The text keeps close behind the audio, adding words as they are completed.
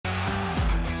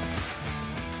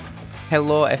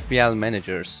Hello FPL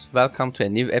managers, welcome to a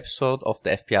new episode of the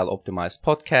FPL Optimized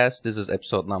podcast. This is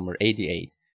episode number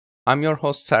 88. I'm your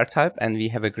host Sertalp and we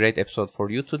have a great episode for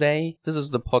you today. This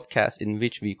is the podcast in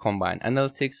which we combine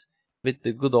analytics with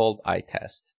the good old eye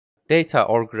test. Data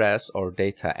or grass or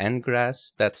data and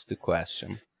grass, that's the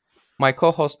question. My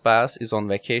co-host Bas is on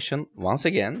vacation once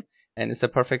again and it's a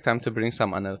perfect time to bring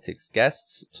some analytics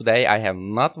guests. Today I have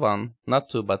not one, not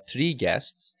two, but three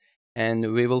guests.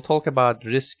 And we will talk about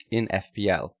risk in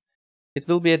FPL. It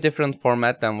will be a different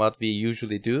format than what we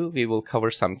usually do. We will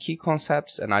cover some key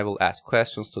concepts and I will ask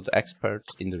questions to the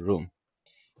experts in the room.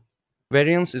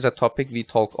 Variance is a topic we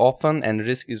talk often and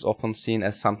risk is often seen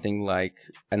as something like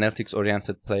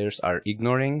analytics-oriented players are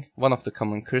ignoring. One of the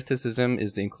common criticism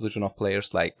is the inclusion of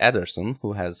players like Ederson,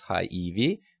 who has high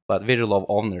EV but very low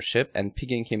ownership, and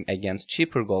picking him against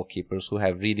cheaper goalkeepers who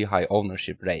have really high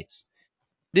ownership rates.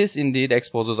 This indeed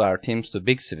exposes our teams to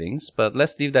big swings, but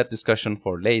let's leave that discussion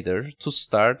for later. To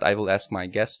start, I will ask my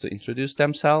guests to introduce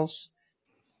themselves.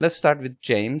 Let's start with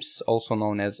James, also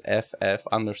known as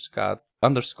FF_Trout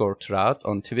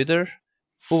on Twitter,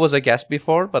 who was a guest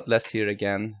before, but let's hear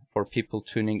again for people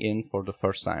tuning in for the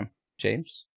first time.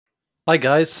 James? Hi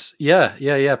guys,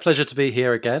 yeah, pleasure to be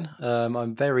here again.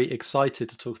 I'm very excited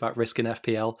to talk about risk in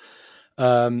FPL.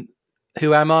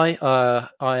 Who am I?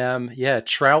 I am,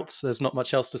 Trout. There's not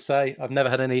much else to say. I've never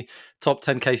had any top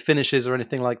 10k finishes or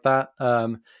anything like that.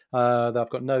 I've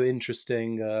got no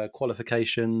interesting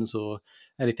qualifications or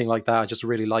anything like that. I just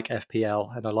really like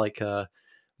FPL and I like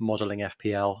modeling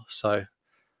FPL. So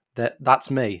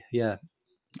that's me. Yeah.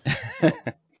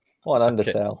 What an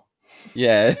undersell.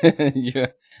 Yeah,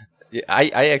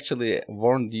 I actually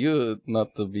warned you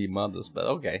not to be modest, but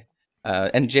okay.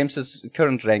 And James's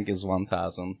current rank is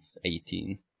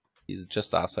 1018. He's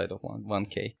just outside of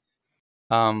 1k.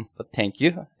 But thank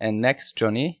you. And next,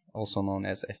 Jonny, also known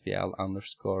as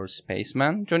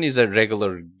FPL_Spaceman. Jonny is a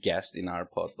regular guest in our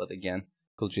pod, but again,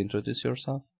 could you introduce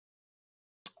yourself?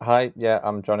 Hi,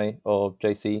 I'm Jonny, or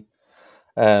JC,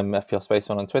 FPL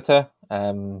Spaceman on Twitter.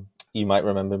 You might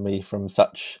remember me from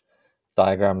such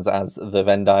diagrams as the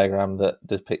Venn diagram that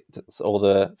depicts all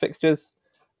the fixtures.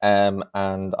 And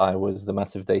I was the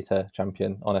massive data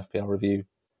champion on FPL Review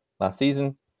last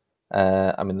season.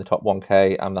 I'm in the top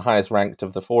 1k. I'm the highest ranked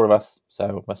of the four of us,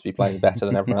 so must be playing better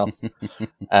than everyone else.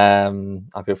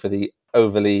 I'll go for the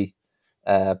overly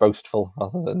boastful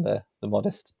rather than the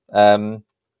modest. No,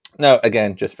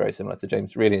 again, just very similar to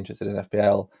James. Really interested in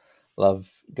FPL. Love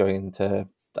going into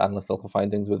analytical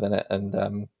findings within it.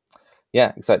 And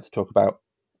excited to talk about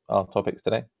our topics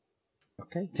today.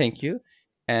 Okay, thank you.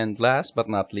 And last but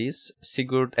not least,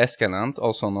 Sigurd Eskeland,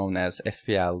 also known as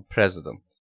FPL President.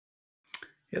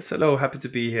 Yes, hello, happy to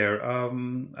be here.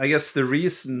 I guess the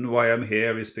reason why I'm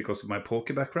here is because of my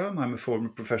poker background. I'm a former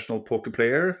professional poker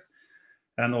player,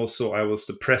 and also I was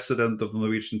the president of the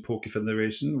Norwegian Poker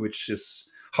Federation, which is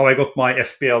how I got my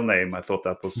FPL name. I thought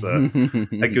that was a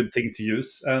good thing to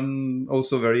use, and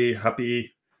also very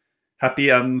happy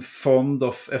and fond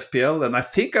of FPL. And I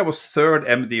think I was third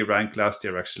MD rank last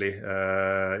year, actually,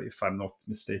 if I'm not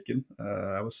mistaken.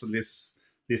 I was at least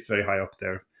very high up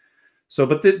there. So,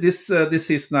 but this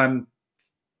season I'm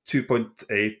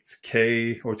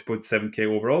 2.8k or 2.7k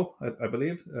overall, I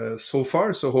believe, so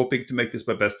far. So hoping to make this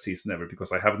my best season ever,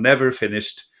 because I have never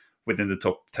finished within the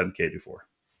top 10k before.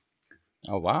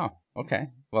 Oh, wow. Okay.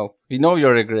 Well, we know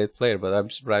you're a great player, but I'm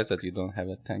surprised that you don't have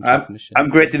a 10k finish. I'm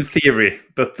great in theory,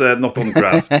 but not on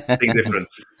grass. Big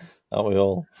difference. Aren't we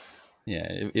all? Yeah,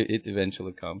 it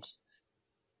eventually comes.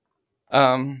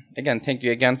 Again, thank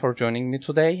you again for joining me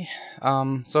today.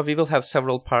 So we will have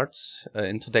several parts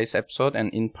in today's episode,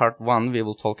 and in part 1 we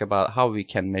will talk about how we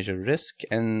can measure risk,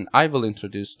 and I will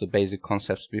introduce the basic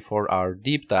concepts before our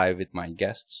deep dive with my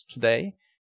guests today.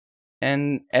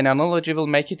 And an analogy will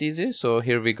make it easy, so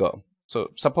here we go.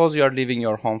 So suppose you are leaving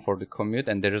your home for the commute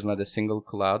and there is not a single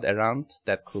cloud around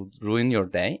that could ruin your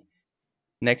day.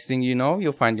 Next thing you know,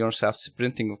 you find yourself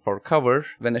sprinting for cover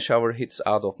when a shower hits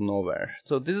out of nowhere.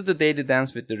 So this is the daily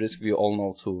dance with the risk we all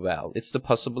know too well. It's the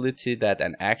possibility that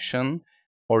an action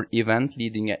or event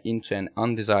leading into an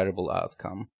undesirable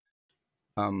outcome.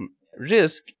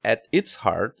 Risk at its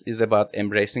heart is about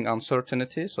embracing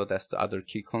uncertainty, so that's the other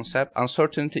key concept.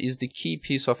 Uncertainty is the key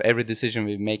piece of every decision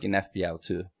we make in FPL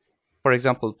too. For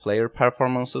example, player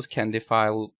performances can defy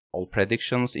all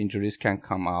predictions, injuries can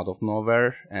come out of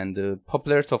nowhere, and the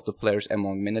popularity of the players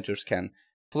among managers can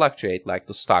fluctuate like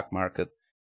the stock market.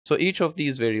 So each of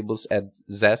these variables adds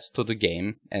zest to the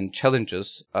game and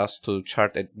challenges us to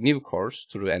chart a new course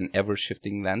through an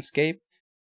ever-shifting landscape.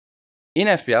 In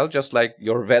FPL, just like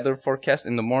your weather forecast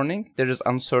in the morning, there is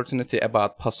uncertainty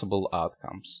about possible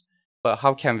outcomes. But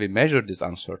how can we measure this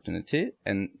uncertainty?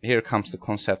 And here comes the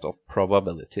concept of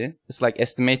probability. It's like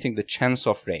estimating the chance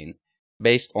of rain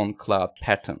based on cloud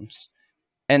patterns.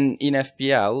 And in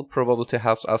FPL, probability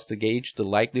helps us to gauge the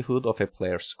likelihood of a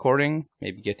player scoring,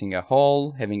 maybe getting a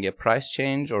haul, having a price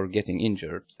change, or getting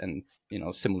injured, and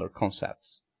similar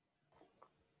concepts.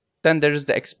 Then there is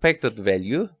the expected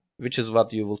value, which is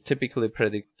what you will typically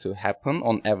predict to happen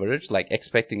on average, like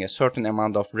expecting a certain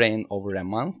amount of rain over a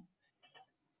month.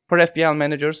 For FPL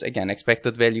managers, again,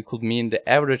 expected value could mean the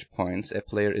average points a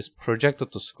player is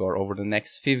projected to score over the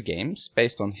next 5 games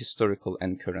based on historical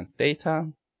and current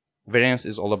data. Variance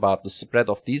is all about the spread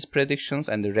of these predictions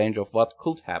and the range of what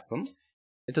could happen.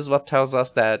 It is what tells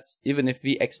us that even if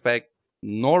we expect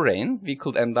no rain, we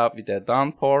could end up with a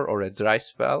downpour or a dry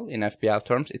spell. In FPL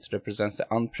terms, it represents the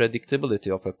unpredictability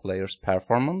of a player's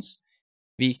performance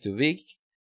week to week.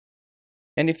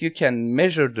 And if you can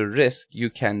measure the risk, you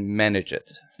can manage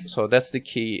it. So that's the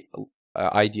key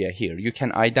idea here. You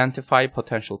can identify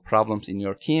potential problems in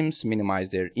your teams,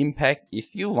 minimize their impact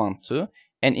if you want to,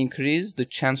 and increase the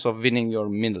chance of winning your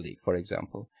mini league, for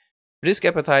example. Risk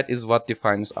appetite is what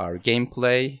defines our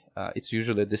gameplay. It's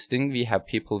usually this thing. We have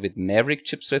people with maverick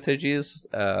chip strategies,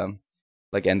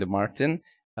 like Andy Martin,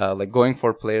 like going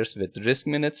for players with risk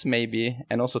minutes maybe,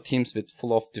 and also teams with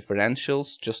full of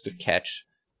differentials just to catch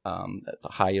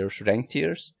higher rank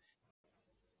tiers.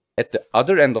 At the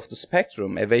other end of the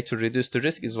spectrum, a way to reduce the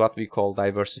risk is what we call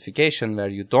diversification, where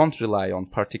you don't rely on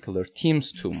particular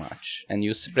teams too much, and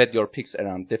you spread your picks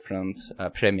around different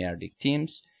Premier League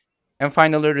teams. And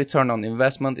finally, return on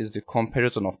investment is the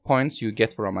comparison of points you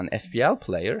get from an FPL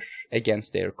player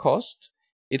against their cost.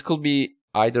 It could be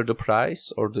either the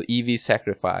price or the EV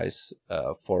sacrifice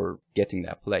for getting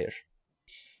that player.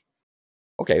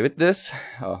 Okay, with this,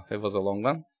 it was a long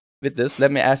one. With this,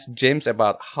 let me ask James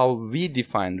about how we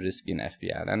define risk in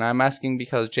FPL. And I'm asking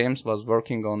because James was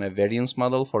working on a variance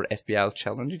model for FPL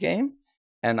challenge game.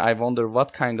 And I wonder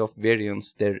what kind of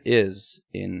variance there is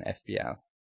in FPL.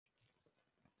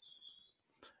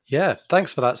 Yeah,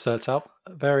 thanks for that, Sertalp.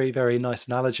 Very, very nice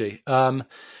analogy.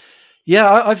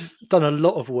 I've done a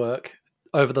lot of work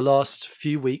over the last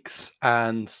few weeks,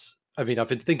 and I mean, I've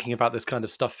been thinking about this kind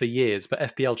of stuff for years, but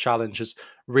FPL Challenge has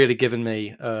really given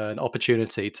me an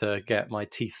opportunity to get my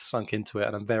teeth sunk into it,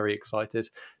 and I'm very excited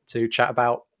to chat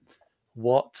about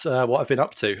what I've been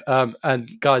up to. And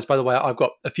guys, by the way, I've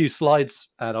got a few slides,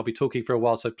 and I'll be talking for a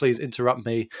while, so please interrupt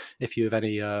me if you have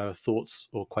any thoughts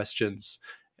or questions.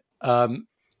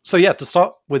 So yeah, to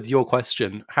start with your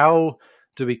question, how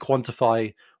do we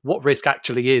quantify what risk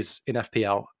actually is in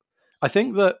FPL? I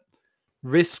think that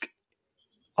risk.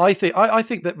 I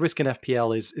think that risk in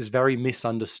FPL is very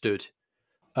misunderstood.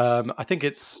 I think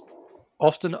it's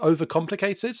often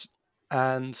overcomplicated,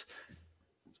 and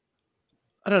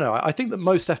I don't know. I think that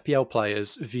most FPL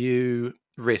players view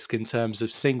risk in terms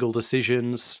of single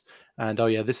decisions, and oh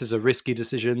yeah, this is a risky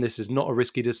decision. This is not a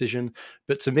risky decision.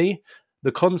 But to me,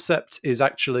 the concept is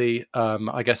actually,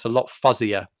 I guess, a lot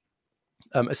fuzzier,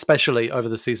 especially over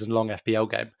the season-long FPL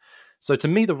game. So to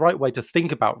me, the right way to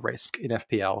think about risk in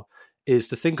FPL is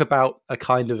to think about a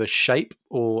kind of a shape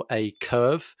or a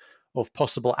curve of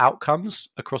possible outcomes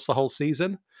across the whole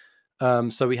season.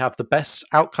 So we have the best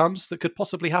outcomes that could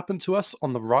possibly happen to us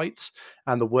on the right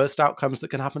and the worst outcomes that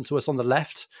can happen to us on the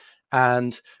left.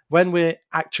 And when we're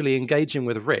actually engaging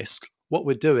with risk, what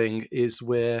we're doing is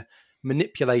we're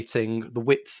manipulating the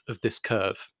width of this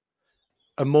curve.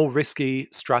 A more risky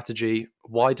strategy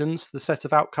widens the set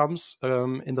of outcomes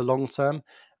in the long term,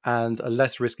 and a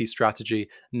less risky strategy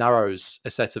narrows a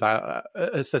set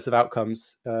of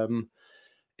outcomes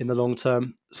in the long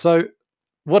term. So,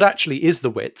 what actually is the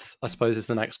width, I suppose, is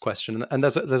the next question. And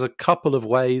there's a couple of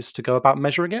ways to go about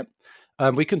measuring it.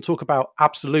 We can talk about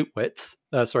absolute width,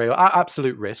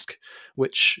 absolute risk,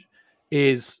 which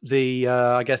is the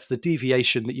I guess the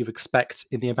deviation that you expect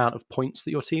in the amount of points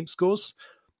that your team scores.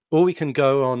 Or we can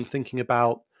go on thinking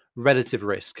about relative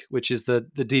risk, which is the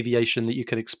deviation that you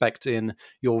can expect in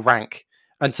your rank.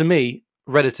 And to me,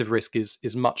 relative risk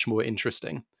is much more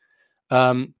interesting.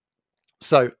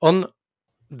 So on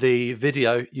the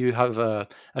video, you have a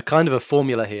kind of a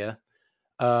formula here.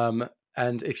 And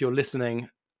if you're listening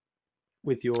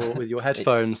with your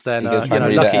headphones, then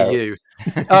lucky you.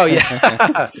 Oh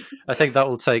yeah, I think that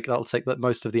will take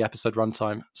most of the episode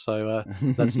runtime. So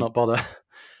let's not bother.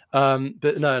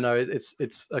 But no,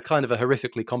 it's a kind of a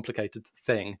horrifically complicated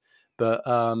thing. But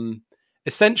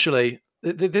essentially,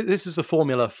 this is a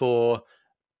formula for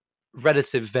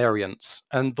relative variance.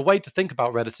 And the way to think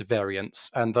about relative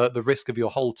variance and the risk of your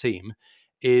whole team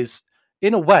is,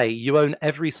 in a way, you own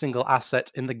every single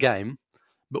asset in the game,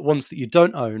 but ones that you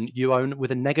don't own, you own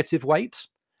with a negative weight.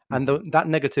 And that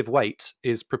negative weight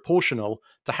is proportional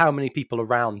to how many people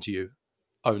around you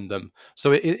own them.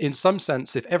 So in some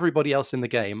sense, if everybody else in the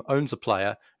game owns a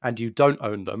player and you don't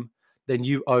own them, then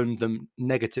you own them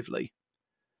negatively.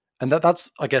 And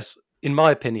that's, I guess, in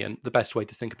my opinion, the best way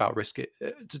to think about risk,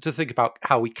 to think about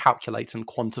how we calculate and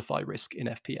quantify risk in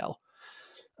FPL.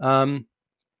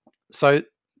 So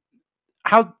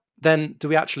how then do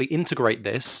we actually integrate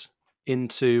this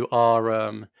into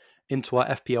our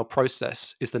FPL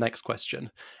process is the next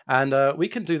question. And we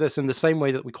can do this in the same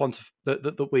way that we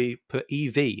that we put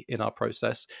EV in our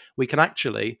process. We can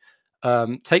actually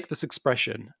take this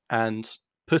expression and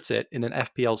put it in an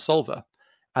FPL solver.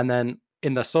 And then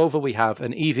in the solver, we have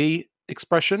an EV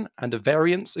expression and a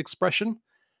variance expression.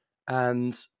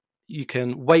 And you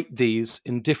can weight these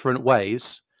in different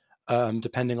ways,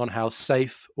 depending on how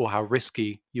safe or how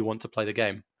risky you want to play the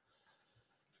game.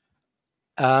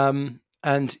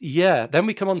 And yeah, then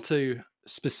we come on to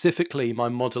specifically my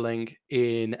modeling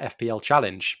in FPL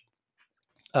Challenge.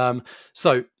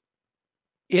 So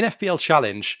in FPL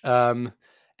Challenge,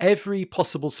 every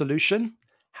possible solution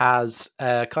has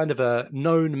a kind of a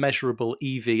known measurable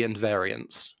EV and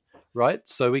variance, right?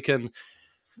 So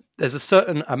there's a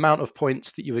certain amount of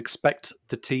points that you expect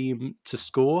the team to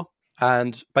score.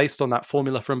 And based on that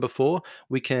formula from before,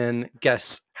 we can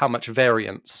guess how much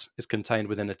variance is contained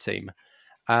within a team.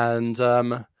 And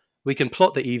we can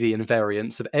plot the EV and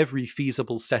variance of every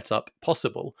feasible setup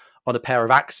possible on a pair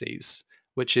of axes,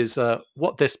 which is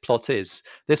what this plot is.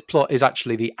 This plot is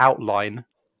actually the outline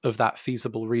of that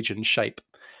feasible region shape.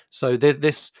 So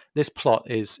this plot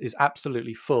is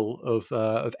absolutely full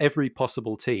of every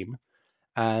possible team.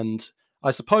 And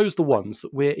I suppose the ones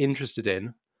that we're interested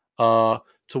in are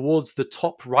towards the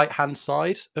top right-hand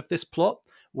side of this plot,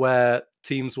 where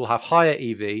teams will have higher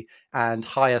EV and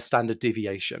higher standard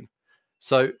deviation.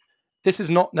 So this is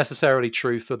not necessarily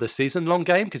true for the season-long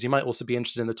game, because you might also be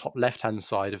interested in the top left-hand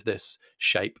side of this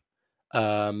shape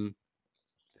in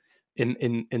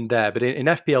there. But in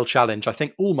FPL Challenge, I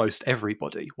think almost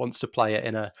everybody wants to play it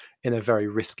in a very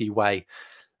risky way.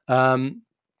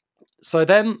 So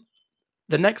then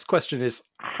the next question is,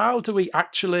 how do we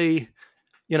actually,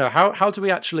 how do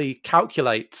we actually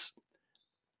calculate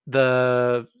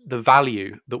the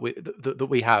value that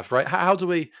we have, right? How do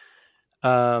we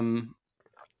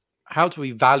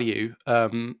value a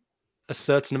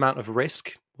certain amount of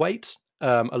risk weight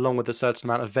along with a certain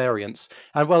amount of variance?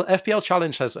 And well, FPL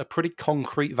Challenge has a pretty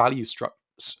concrete value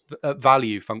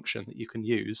function that you can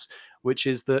use, which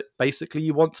is that basically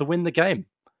you want to win the game.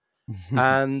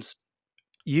 And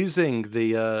using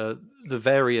the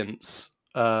variance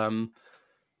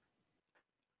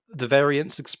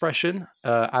expression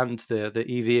and the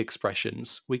EV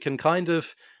expressions, we can kind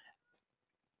of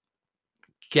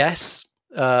guess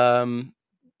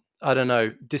I don't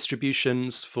know,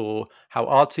 distributions for how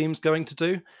our team's going to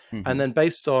do. And then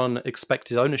based on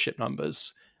expected ownership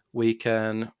numbers, we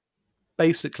can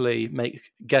basically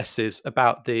make guesses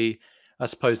about the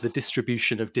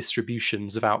distribution of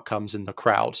distributions of outcomes in the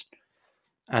crowd.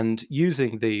 And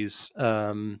using these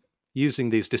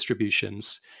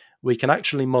distributions, we can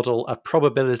actually model a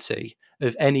probability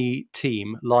of any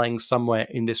team lying somewhere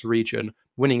in this region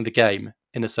winning the game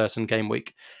in a certain game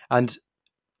week. And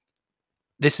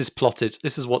this is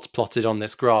what's plotted on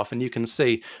this graph. And you can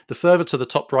see the further to the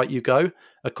top right you go,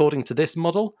 according to this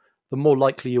model, the more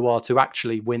likely you are to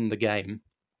actually win the game.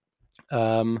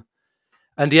 And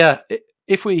yeah,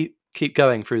 if we keep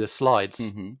going through the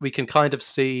slides, we can kind of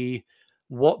see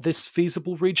what this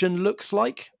feasible region looks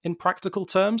like in practical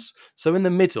terms. So in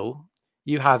the middle,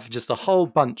 you have just a whole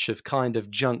bunch of kind of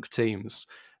junk teams.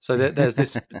 So there's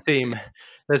this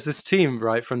team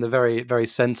right from the very, very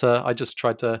center. I just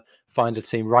tried to find a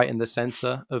team right in the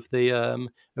center of the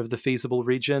feasible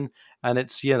region, and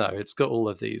it's got all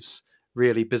of these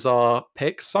really bizarre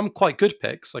picks. Some quite good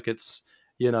picks, like it's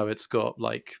got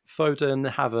like Foden,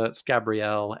 Havertz,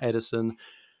 Gabriel, Edison,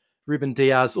 Ruben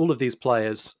Diaz, all of these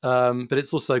players. But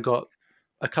it's also got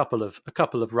a couple of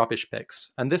rubbish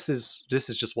picks, and this is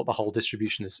just what the whole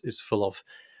distribution is full of.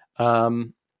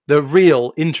 The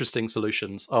real interesting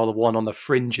solutions are the one on the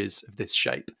fringes of this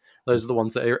shape. Those are the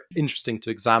ones that are interesting to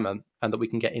examine and that we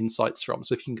can get insights from.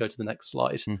 So if you can go to the next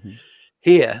slide.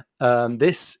 Here,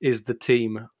 this is the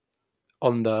team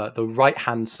on the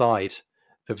right-hand side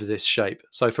of this shape.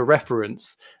 So for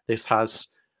reference, this has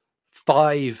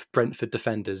 5 Brentford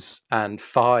defenders and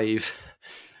 5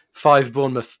 5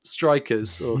 Bournemouth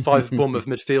strikers or 5 Bournemouth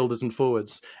midfielders and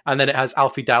forwards, and then it has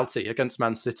Alfie Doughty against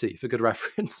Man City for good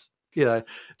reference.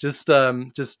 Just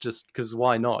because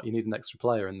why not? You need an extra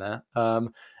player in there.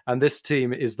 And this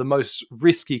team is the most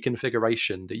risky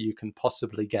configuration that you can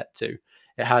possibly get to.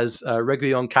 It has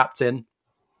Reguilon captain,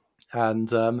 and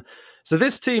so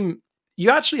this team,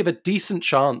 you actually have a decent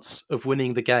chance of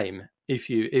winning the game if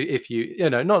you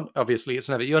not obviously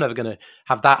you're never going to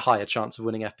have that high a chance of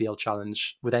winning FPL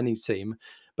challenge with any team,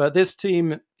 but this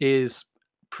team is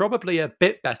probably a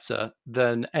bit better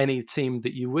than any team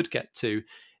that you would get to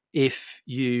if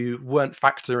you weren't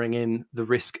factoring in the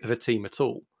risk of a team at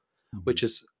all, which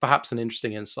is perhaps an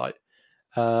interesting insight.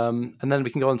 And then we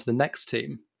can go on to the next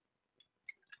team.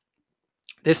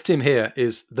 This team here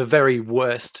is the very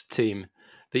worst team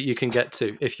that you can get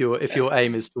to if your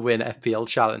aim is to win FPL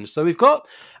challenge. So we've got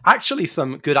actually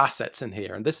some good assets in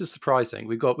here, and this is surprising.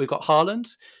 We've got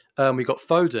Haaland, we've got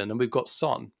Foden, and we've got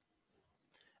Son.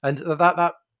 And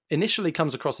that initially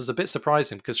comes across as a bit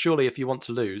surprising, because surely if you want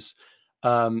to lose,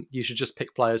 you should just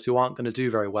pick players who aren't going to do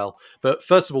very well. But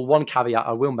first of all, one caveat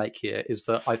I will make here is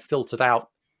that I've filtered out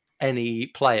any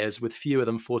players with fewer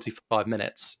than 45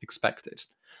 minutes expected.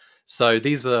 So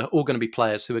these are all going to be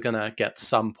players who are going to get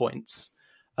some points.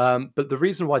 But the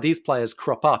reason why these players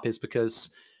crop up is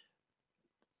because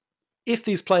if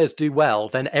these players do well,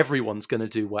 then everyone's going to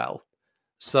do well.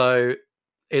 So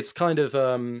it's kind of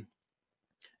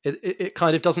it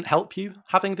kind of doesn't help you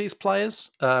having these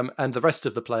players. And the rest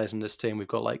of the players in this team, we've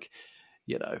got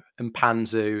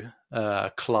Mpanzu,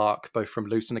 Clark, both from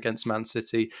Luton against Man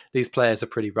City. These players are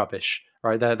pretty rubbish,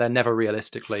 right? They're never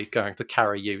realistically going to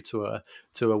carry you to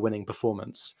a winning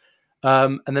performance.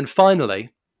 And then finally,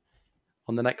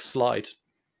 on the next slide,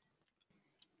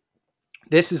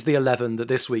 this is the 11 that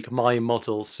this week my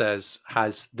model says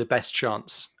has the best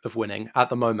chance of winning at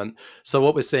the moment. So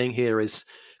what we're seeing here is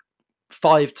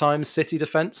 5 times City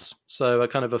defense, so a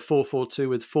kind of a 4-4-2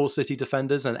 with 4 City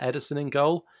defenders and Ederson in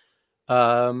goal.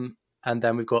 And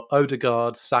then we've got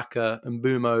Odegaard, Saka,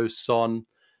 Mbumo, Son,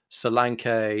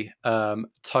 Solanke,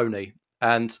 Tony.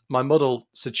 And my model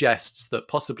suggests that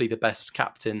possibly the best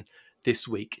captain this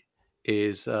week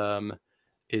is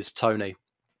Tony.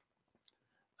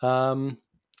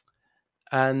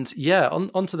 And yeah,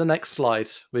 on to the next slide,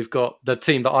 we've got the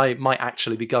team that I might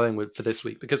actually be going with for this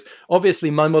week, because obviously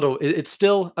my model, it's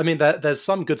still, I mean, there's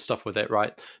some good stuff with it,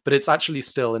 right? But it's actually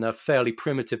still in a fairly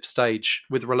primitive stage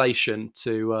with relation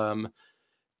to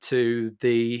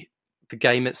the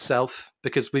game itself,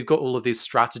 because we've got all of these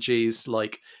strategies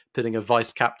like putting a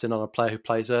vice captain on a player who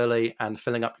plays early and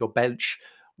filling up your bench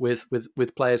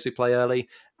with players who play early.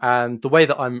 And the way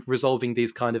that I'm resolving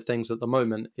these kind of things at the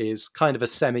moment is kind of a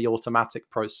semi-automatic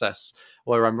process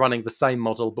where I'm running the same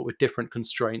model but with different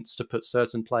constraints to put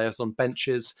certain players on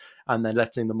benches and then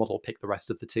letting the model pick the rest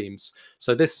of the teams.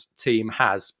 So this team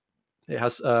has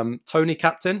Tony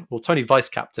captain, or Tony vice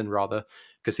captain rather,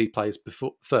 because he plays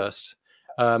first.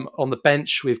 On the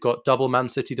bench, we've got double Man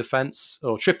City defense,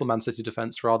 or triple Man City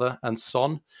defense rather, and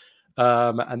Son.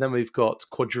 And then we've got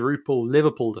quadruple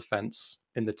Liverpool defense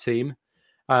in the team.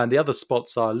 And the other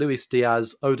spots are Luis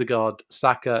Diaz, Odegaard,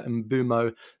 Saka,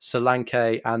 Mbumo,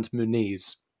 Solanke, and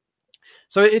Muniz.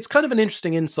 So it's kind of an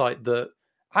interesting insight that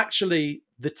actually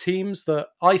the teams that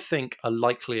I think are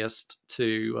likeliest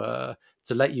to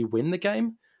let you win the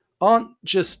game aren't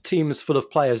just teams full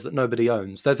of players that nobody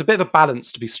owns. There's a bit of a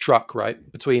balance to be struck, right,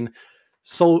 between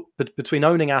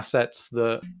owning assets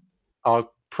that are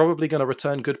probably going to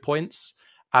return good points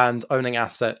and owning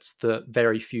assets that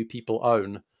very few people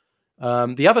own.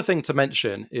 The other thing to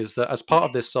mention is that as part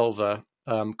of this solver,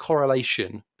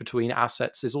 correlation between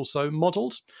assets is also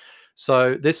modeled.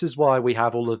 So this is why we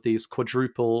have all of these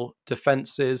quadruple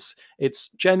defenses. It's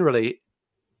generally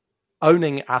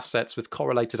owning assets with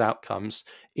correlated outcomes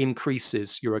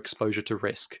increases your exposure to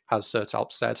risk, as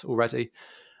Sertalp said already.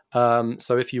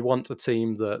 So if you want a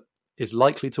team that is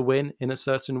likely to win in a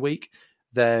certain week,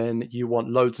 then you want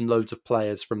loads and loads of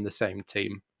players from the same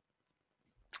team.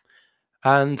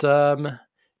 And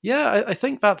I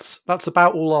think that's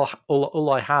about all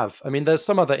I have. I mean, there's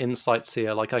some other insights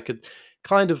here. Like I could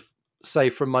kind of say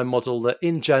from my model that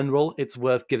in general, it's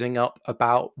worth giving up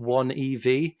about 1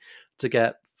 EV to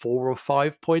get 4 or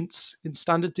 5 points in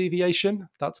standard deviation.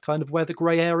 That's kind of where the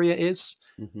grey area is.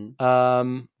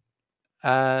 Mm-hmm.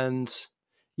 And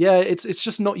yeah, it's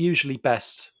just not usually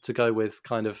best to go with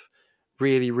kind of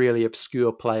really, really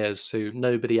obscure players who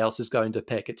nobody else is going to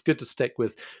pick. It's good to stick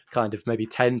with kind of maybe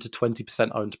 10 to 20%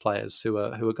 owned players who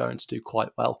are going to do quite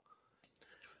well.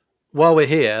 While we're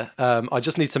here, I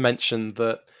just need to mention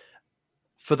that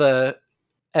for the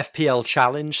FPL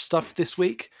challenge stuff this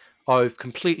week, I've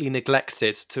completely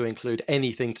neglected to include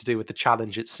anything to do with the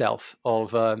challenge itself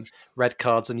of red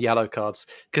cards and yellow cards,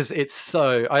 because it's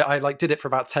so I like did it for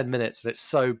about 10 minutes and it's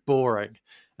so boring,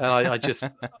 and I just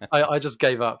I just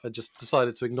gave up and just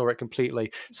decided to ignore it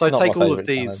completely. So I Not my take all of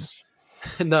favourite these.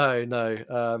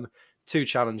 No, too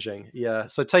challenging. Yeah,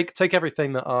 so take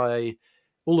everything that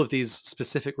all of these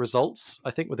specific results,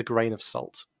 I think, with a grain of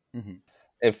salt. Mhm.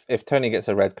 If Tony gets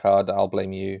a red card, I'll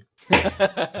blame you.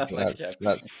 Thank you.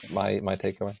 That's my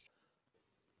takeaway.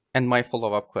 And my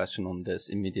follow-up question on this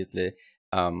immediately.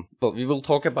 But we will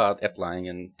talk about applying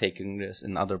and taking this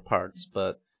in other parts,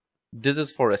 but this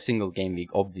is for a single game week,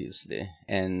 obviously.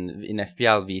 And in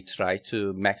FPL, we try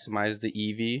to maximize the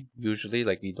EV usually.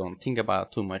 Like, we don't think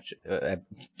about too much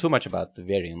about the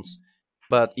variance.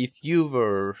 But if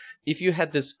you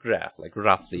had this graph, like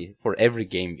roughly for every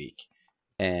game week,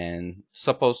 and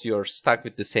suppose you're stuck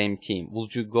with the same team,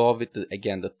 would you go with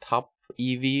the top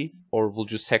EV, or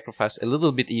would you sacrifice a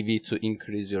little bit EV to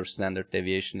increase your standard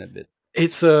deviation a bit?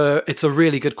 It's a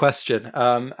really good question,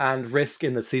 and risk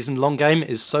in the season long game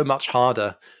is so much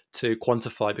harder to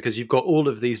quantify because you've got all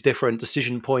of these different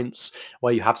decision points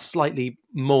where you have slightly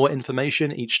more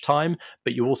information each time,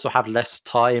 but you also have less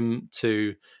time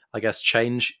to, I guess,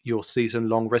 change your season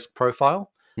long risk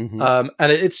profile. Mm-hmm.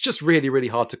 And it's just really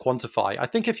hard to quantify. I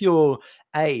think if your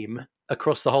aim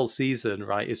across the whole season,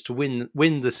 right, is to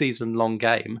win the season long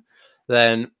game,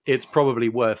 then it's probably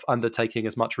worth undertaking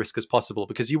as much risk as possible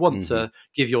because you want to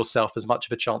give yourself as much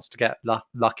of a chance to get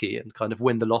lucky and kind of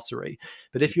win the lottery.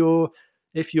 But if your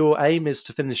aim is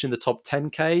to finish in the top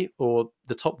 10k or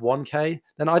the top 1k,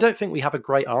 then I don't think we have a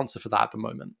great answer for that at the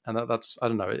moment. And that's, I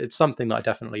don't know, it's something that I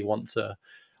definitely want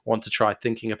to try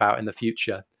thinking about in the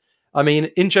future. I mean,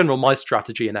 in general, my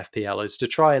strategy in FPL is to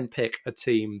try and pick a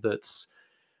team that's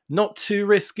not too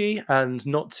risky and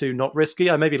not too not risky.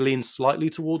 I maybe lean slightly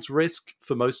towards risk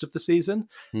for most of the season.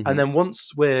 And then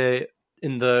once we're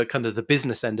in the kind of the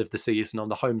business end of the season on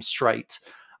the home straight,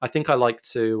 I think I like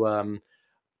to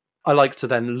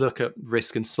then look at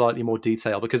risk in slightly more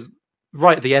detail, because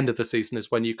right at the end of the season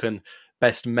is when you can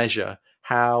best measure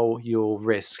how your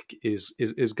risk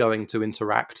is going to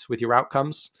interact with your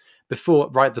outcomes. Before,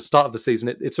 right at the start of the season,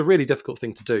 it's a really difficult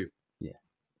thing to do.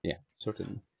 Yeah,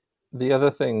 certainly. The other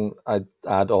thing I'd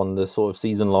add on the sort of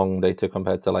season-long data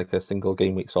compared to like a single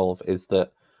game week solve is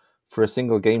that for a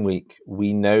single game week,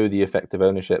 we know the effective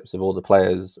ownerships of all the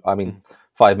players. I mean,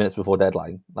 5 minutes before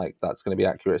deadline, like that's going to be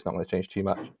accurate. It's not going to change too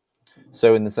much.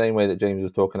 So in the same way that James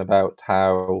was talking about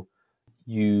how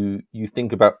you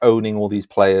think about owning all these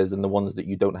players, and the ones that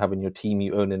you don't have in your team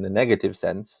you own in a negative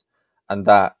sense, and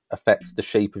that affects the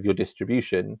shape of your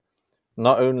distribution.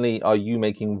 Not only are you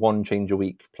making one change a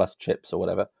week plus chips or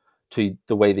whatever to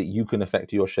the way that you can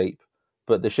affect your shape,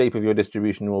 but the shape of your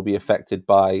distribution will be affected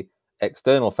by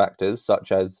external factors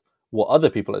such as what other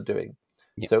people are doing.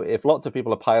 Yeah. So if lots of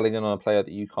people are piling in on a player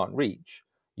that you can't reach,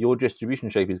 your distribution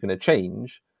shape is going to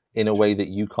change in a way that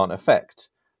you can't affect.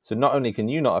 So not only can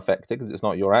you not affect it because it's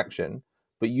not your action,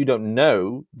 but you don't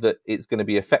know that it's going to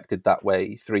be affected that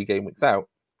way 3 game weeks out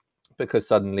because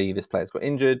suddenly this player's got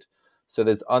injured. So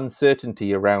there's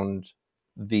uncertainty around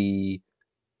the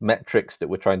metrics that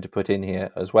we're trying to put in here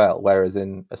as well. Whereas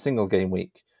in a single game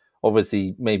week,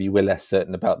 obviously maybe we're less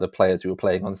certain about the players who are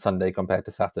playing on Sunday compared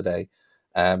to Saturday,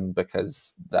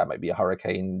 because that might be a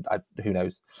hurricane. Who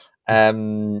knows?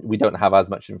 We don't have as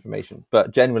much information.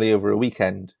 But generally over a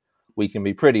weekend, we can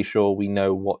be pretty sure we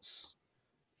know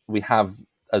we have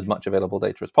as much available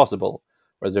data as possible.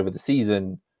 Whereas over the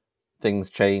season, things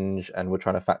change and we're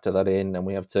trying to factor that in, and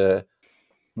we have to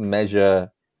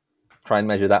try and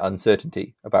measure that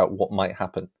uncertainty about what might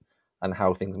happen and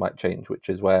how things might change, which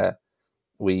is where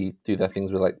we do the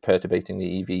things with like perturbating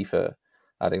the EV for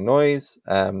adding noise.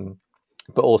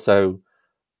 But also,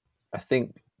 I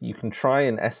think you can try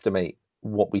and estimate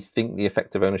what we think the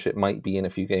effective ownership might be in a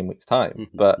few game weeks' time.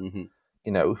 But,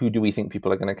 who do we think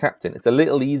people are going to captain? It's a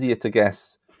little easier to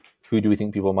guess who do we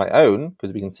think people might own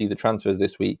because we can see the transfers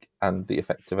this week and the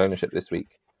effective ownership this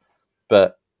week.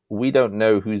 But we don't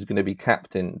know who's going to be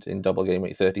captained in double game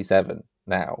week 37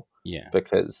 now. Yeah,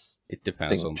 because it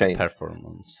depends on change. The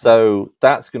performance. So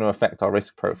that's going to affect our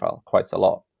risk profile quite a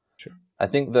lot. Sure. I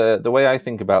think the way I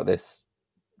think about this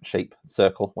shape,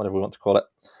 circle, whatever we want to call it,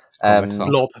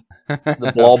 Blob.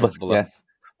 the blob, yes.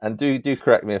 And do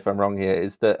correct me if I'm wrong here.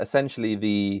 Is that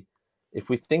essentially if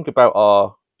we think about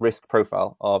our risk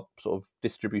profile, our sort of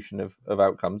distribution of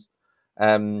outcomes,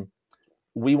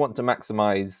 we want to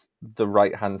maximize the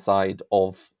right hand side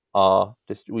of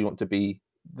we want to be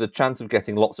the chance of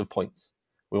getting lots of points.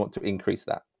 We want to increase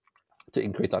that to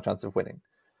increase our chance of winning.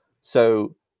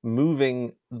 So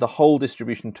moving the whole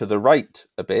distribution to the right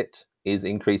a bit is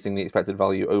increasing the expected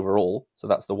value overall. So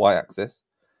that's the y-axis.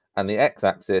 And the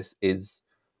x-axis is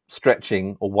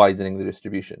stretching or widening the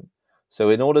distribution. So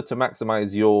in order to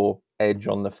maximize your edge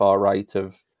on the far right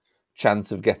of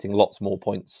chance of getting lots more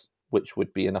points, which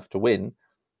would be enough to win,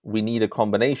 we need a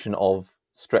combination of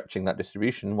stretching that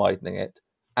distribution, widening it,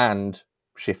 and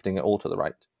shifting it all to the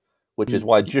right, which is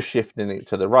why just shifting it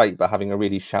to the right but having a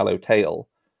really shallow tail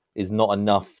is not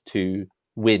enough to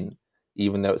win,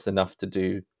 even though it's enough to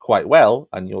do quite well,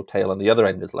 and your tail on the other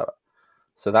end is lower.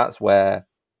 So that's where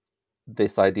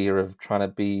this idea of trying to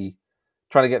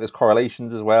get those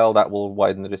correlations as well, that will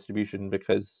widen the distribution,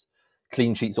 because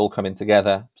clean sheets all come in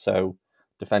together. So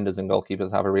defenders and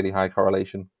goalkeepers have a really high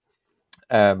correlation.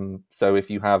 So if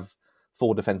you have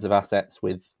 4 defensive assets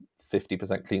with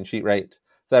 50% clean sheet rate,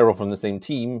 if they're all from the same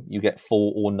team, you get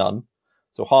 4 or none.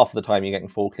 So half of the time you're getting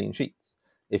 4 clean sheets.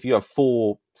 If you have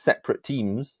 4 separate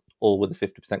teams, all with a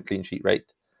 50% clean sheet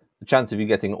rate, the chance of you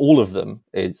getting all of them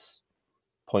is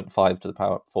 0.5 to the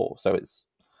power 4. So it's,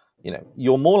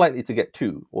 you're more likely to get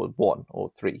 2 or 1 or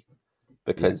 3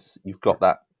 because you've got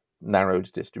that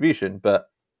narrowed distribution, but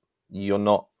you're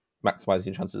not maximizing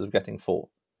your chances of getting 4.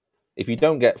 If you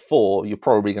don't get 4, you're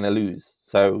probably going to lose.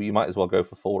 So you might as well go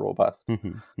for 4 or bust.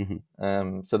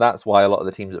 So that's why a lot of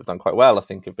the teams that have done quite well, I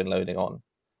think, have been loading on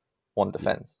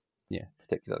defense. Yeah,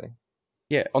 particularly.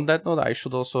 Yeah, on that note, I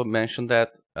should also mention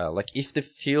that, if the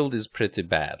field is pretty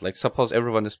bad, like suppose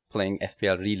everyone is playing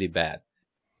FPL really bad,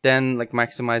 then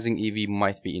maximizing EV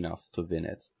might be enough to win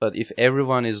it. But if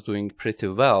everyone is doing pretty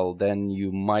well, then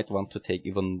you might want to take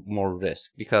even more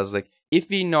risk, because if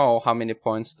we know how many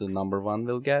points the number 1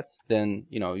 will get, then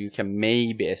you can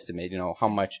maybe estimate how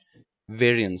much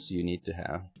variance you need to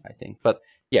have, I think. But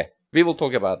yeah, we will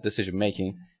talk about decision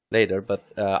making later, but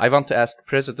I want to ask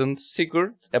President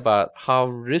Sigurd about how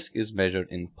risk is measured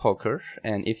in poker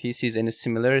and if he sees any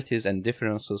similarities and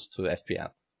differences to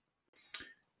FPL.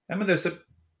 I mean, there's a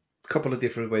couple of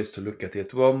different ways to look at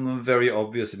it. One very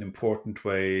obvious and important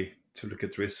way to look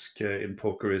at risk in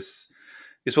poker is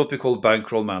what we call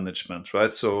bankroll management,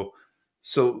 right? So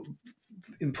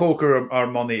in poker, our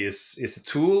money is a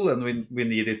tool, and we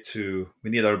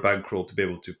need our bankroll to be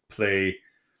able to play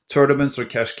tournaments or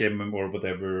cash game or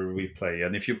whatever we play.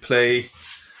 And if you play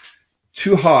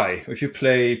too high,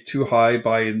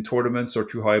 buy in tournaments or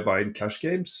too high buy in cash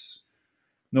games,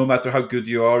 no matter how good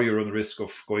you are, you're on the risk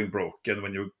of going broke. And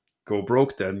when you go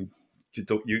broke, then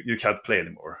you can't play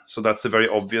anymore. So that's a very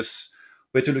obvious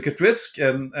way to look at risk,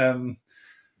 and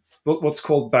what's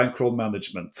called bankroll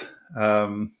management.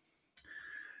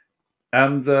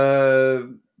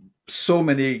 So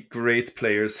many great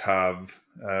players have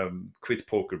quit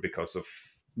poker because of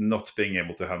not being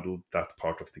able to handle that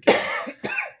part of the game.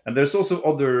 And there's also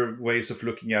other ways of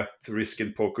looking at risk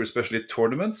in poker, especially at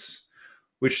tournaments,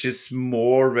 which is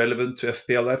more relevant to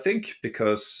FPL, I think,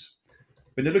 because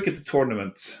when you look at the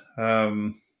tournament,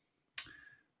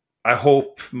 I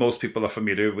hope most people are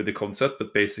familiar with the concept,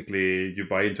 but basically you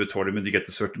buy into a tournament, you get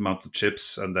a certain amount of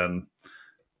chips, and then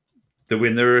the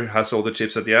winner has all the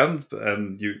chips at the end,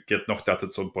 and you get knocked out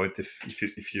at some point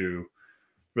if you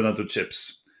run out of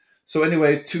chips. So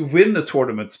anyway, to win a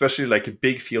tournament, especially like a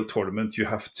big field tournament, you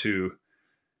have to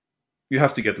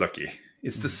get lucky.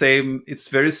 It's the same. It's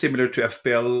very similar to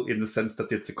FPL in the sense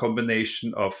that it's a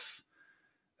combination of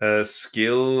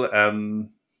skill and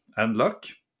luck.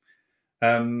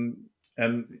 And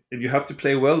you have to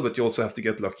play well, but you also have to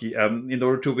get lucky. And in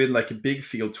order to win like a big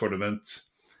field tournament,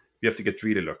 you have to get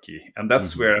really lucky. And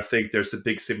that's where I think there's a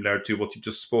big similarity to what you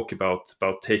just spoke about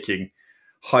taking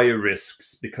higher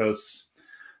risks, because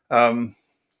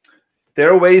there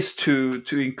are ways to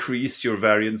increase your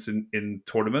variance in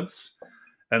tournaments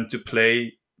and to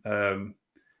play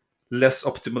less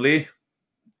optimally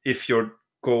if your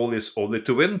goal is only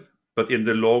to win. But in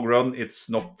the long run, it's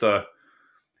not the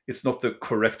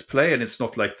correct play, and it's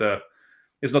not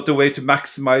the way to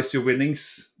maximize your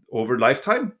winnings over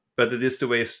lifetime. But it is a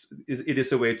way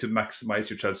to maximize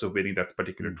your chance of winning that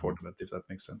particular tournament, if that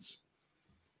makes sense.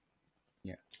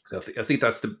 Yeah. So I think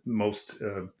that's the most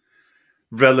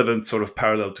relevant sort of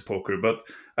parallel to poker. But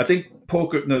I think to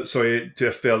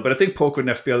FPL. But I think poker and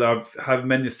FPL have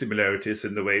many similarities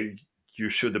in the way you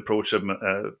should approach them.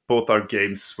 Both are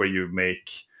games where you make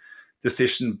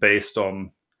decision based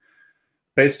on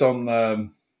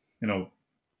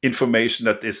information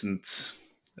that isn't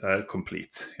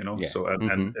complete. Yeah. So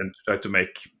and try to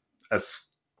make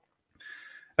as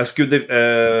good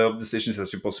of decisions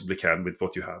as you possibly can with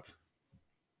what you have.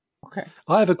 Okay.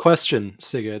 I have a question,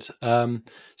 Sigurd.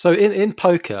 So in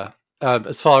poker,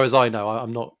 as far as I know,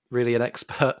 I'm not really an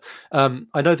expert.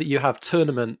 I know that you have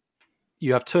tournament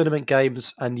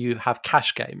games and you have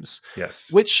cash games.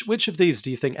 Yes. Which of these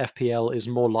do you think FPL is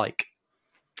more like?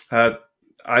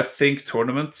 I think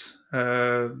tournament,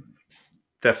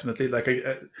 definitely.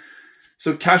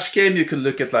 So cash game, you can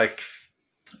look at like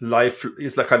life.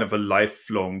 It's like kind of a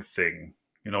lifelong thing.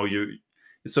 You know,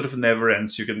 it sort of never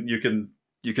ends. You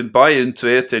can buy into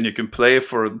it and you can play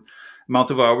for an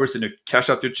amount of hours and you cash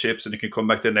out your chips and you can come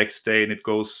back the next day and it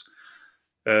goes.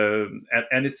 And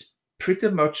it's pretty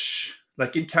much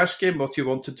like in cash game. What you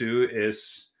want to do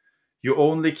is you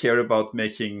only care about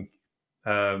making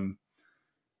the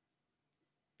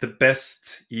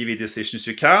best EV decisions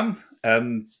you can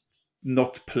and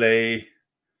not play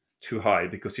too high,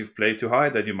 because if you play too high,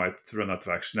 then you might run out of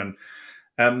action.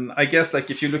 And I guess like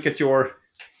if you look at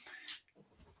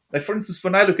like for instance,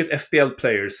 when I look at FPL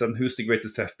players and who's the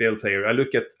greatest FPL player,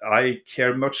 I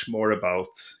care much more about,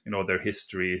 you know, their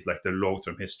history, like their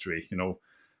long-term history, you know,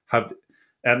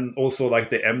 and also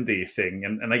like the MD thing.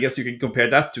 And I guess you can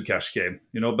compare that to cash game,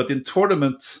 you know, but in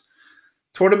tournaments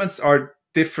are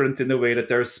different in the way that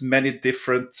there's many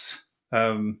different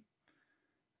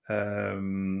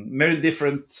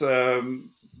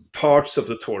parts of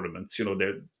the tournament. You know,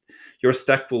 your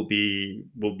stack will be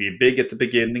big at the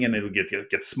beginning, and it'll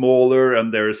get smaller.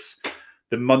 And there's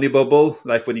the money bubble,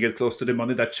 like when you get close to the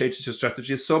money, that changes your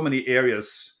strategy. So many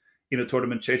areas in a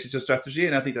tournament changes your strategy,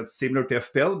 and I think that's similar to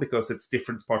FPL because it's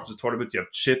different parts of the tournament. You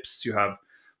have chips, you have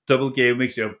double game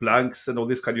weeks, you have blanks, and all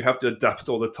this kind. You have to adapt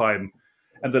all the time.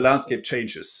 And the landscape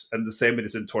changes, and the same it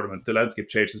is in tournament. The landscape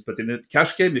changes, but in a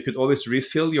cash game, you could always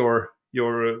refill your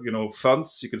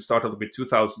funds. You can start out with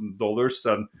 $2,000,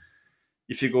 and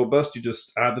if you go bust, you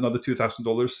just add another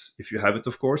 $2,000 if you have it,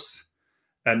 of course.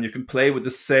 And you can play with the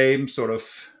same sort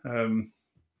of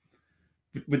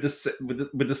with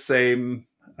the same,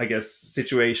 I guess,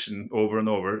 situation over and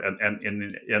over. And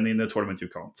in a tournament, you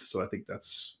can't. So I think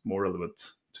that's more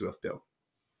relevant to FPL.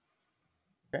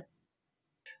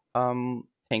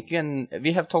 Thank you. And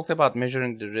we have talked about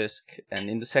measuring the risk. And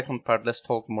in the second part, let's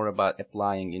talk more about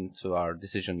applying into our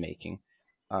decision making.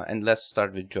 And let's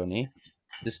start with Jonny.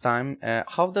 This time,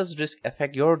 how does risk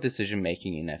affect your decision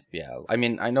making in FPL? I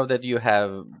mean, I know that you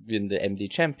have been the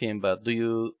MD champion, but do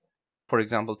you, for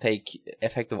example, take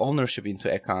effective ownership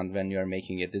into account when you are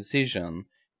making a decision?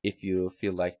 If you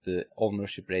feel like the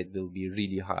ownership rate will be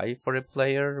really high for a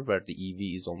player where the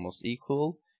EV is almost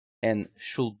equal? And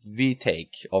should we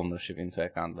take ownership into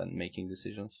account when making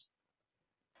decisions?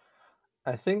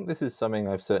 I think this is something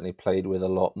I've certainly played with a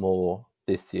lot more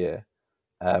this year,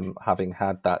 having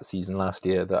had that season last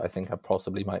year that I think I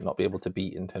possibly might not be able to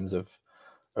beat in terms of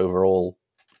overall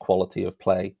quality of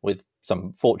play, with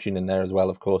some fortune in there as well,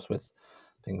 of course, with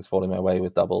things falling my way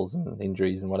with doubles and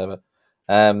injuries and whatever.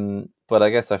 But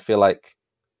I guess I feel like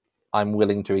I'm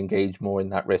willing to engage more in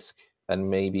that risk and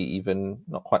maybe even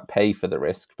not quite pay for the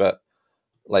risk, but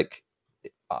like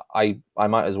I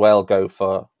might as well go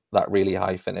for that really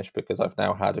high finish because I've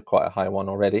now had quite a high one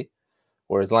already.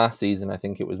 Whereas last season, I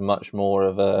think it was much more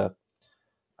of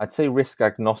I'd say risk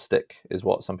agnostic is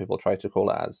what some people try to call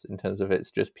it as, in terms of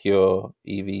it's just pure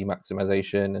EV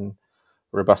maximization and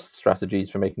robust strategies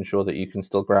for making sure that you can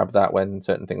still grab that when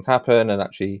certain things happen and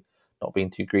actually not being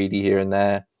too greedy here and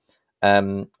there.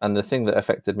 And the thing that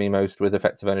affected me most with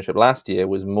effective ownership last year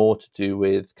was more to do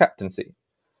with captaincy.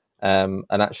 And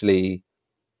actually,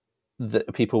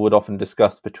 people would often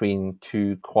discuss between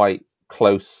two quite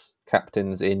close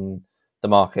captains in the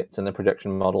markets and the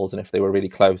projection models, and if they were really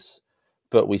close.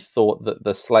 But we thought that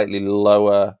the slightly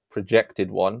lower projected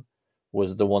one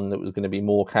was the one that was going to be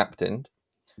more captained.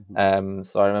 Mm-hmm.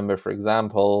 So I remember, for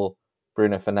example,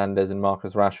 Bruno Fernandes and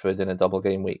Marcus Rashford in a double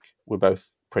game week were both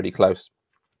pretty close,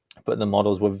 but the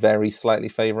models were very slightly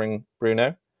favouring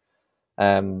Bruno.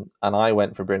 And I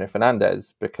went for Bruno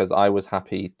Fernandes because I was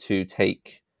happy to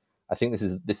take, I think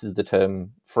this is the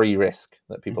term free risk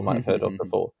that people might have heard of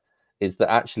before, is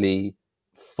that actually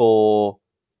for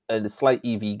a slight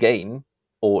EV gain,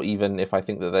 or even if I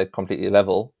think that they're completely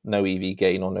level, no EV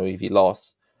gain or no EV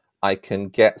loss, I can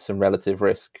get some relative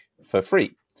risk for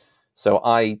free. So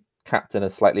I captain a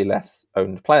slightly less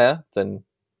owned player than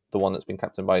the one that's been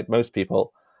captained by most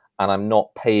people, and I'm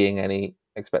not paying any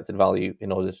expected value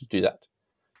in order to do that.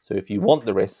 So if you want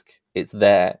the risk, it's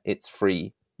there, it's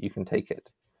free, you can take it.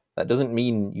 That doesn't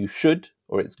mean you should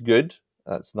or it's good.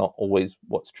 That's not always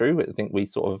what's true. I think we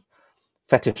sort of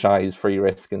fetishize free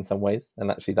risk in some ways, and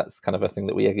actually that's kind of a thing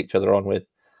that we egg each other on with.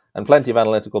 And plenty of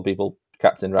analytical people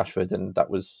captained Rashford, and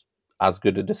that was as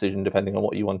good a decision depending on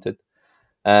what you wanted.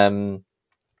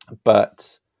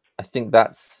 But I think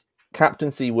that's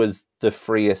captaincy was the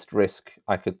freest risk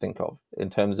I could think of, in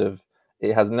terms of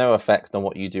it has no effect on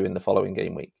what you do in the following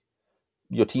game week.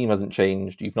 Your team hasn't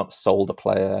changed. You've not sold a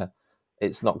player.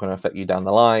 It's not going to affect you down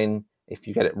the line. If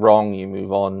you get it wrong, you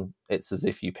move on. It's as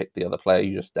if you picked the other player.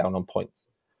 You're just down on points.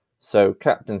 So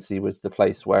captaincy was the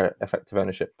place where effective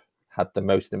ownership had the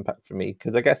most impact for me,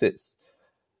 because I guess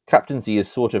captaincy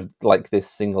is sort of like this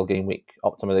single game week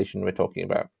optimization we're talking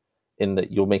about, in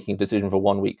that you're making a decision for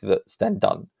 1 week that's then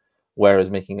done.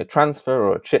 Whereas making a transfer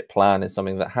or a chip plan is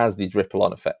something that has these ripple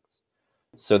on effects.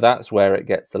 So that's where it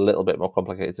gets a little bit more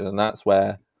complicated. And that's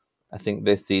where I think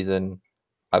this season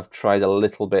I've tried a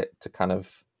little bit to kind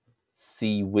of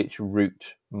see which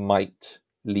route might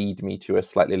lead me to a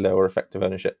slightly lower effective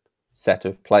ownership set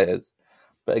of players.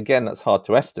 But again, that's hard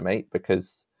to estimate,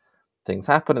 because things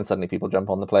happen and suddenly people jump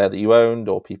on the player that you owned,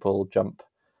 or people jump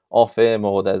off him,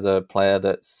 or there's a player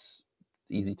that's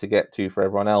easy to get to for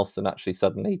everyone else and actually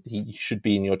suddenly he should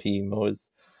be in your team, or his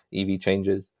EV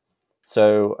changes.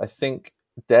 So I think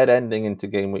dead ending into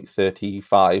game week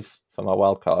 35 for my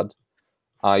wildcard,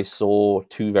 I saw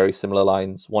two very similar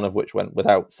lines, one of which went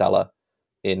without Salah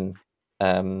in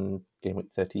game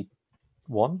week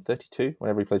 31, 32,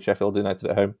 whenever he played Sheffield United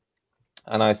at home.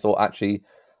 And I thought, actually,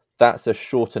 that's a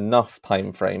short enough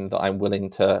time frame that I'm willing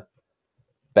to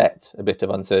bet a bit of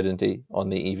uncertainty on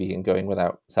the EV and going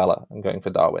without Salah and going for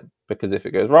Darwin. Because if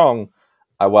it goes wrong,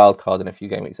 I wildcard in a few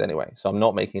game weeks anyway. So I'm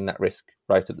not making that risk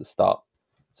right at the start.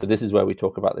 So this is where we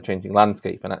talk about the changing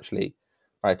landscape, and actually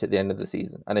right at the end of the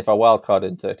season. And if I wildcard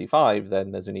in 35,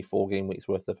 then there's only 4 game weeks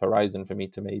worth of horizon for me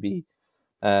to maybe...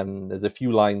 there's a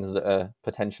few lines that are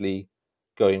potentially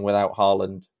going without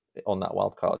Haaland on that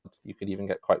wildcard. You could even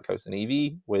get quite close in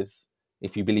EV with,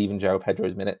 if you believe in João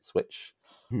Pedro's minutes, which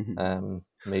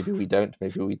maybe we don't,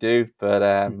 maybe we do.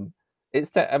 But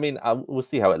we'll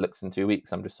see how it looks in 2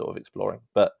 weeks. I'm just sort of exploring.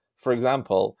 But for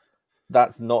example,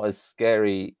 that's not as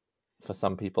scary for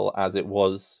some people as it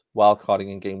was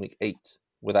wildcarding in game week 8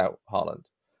 without Haaland,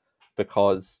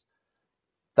 because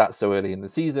that's so early in the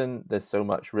season. There's so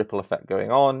much ripple effect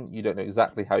going on. You don't know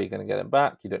exactly how you're going to get him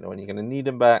back. You don't know when you're going to need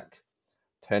him back.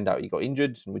 Turned out he got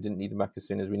injured and we didn't need him back as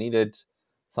soon as we needed.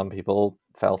 Some people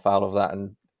fell foul of that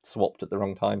and swapped at the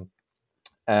wrong time.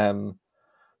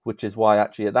 Which is why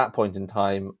actually at that point in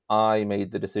time, I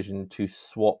made the decision to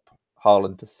swap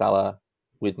Haaland to Salah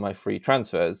with my free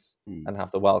transfers and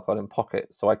have the wildcard in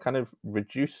pocket. So I kind of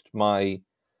reduced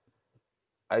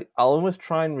I'll almost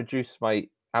try and reduce my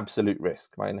absolute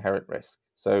risk, my inherent risk.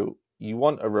 So you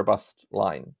want a robust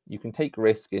line. You can take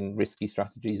risk in risky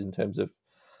strategies in terms of,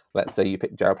 let's say you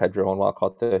pick João Pedro on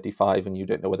wildcard 35 and you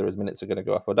don't know whether his minutes are going to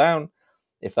go up or down.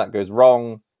 If that goes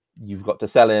wrong, you've got to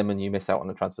sell him and you miss out on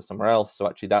a transfer somewhere else. So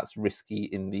actually that's risky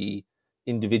in the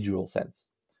individual sense.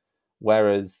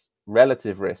 Whereas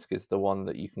relative risk is the one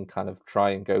that you can kind of try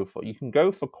and go for. You can go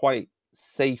for quite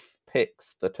safe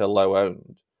picks that are low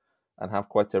owned and have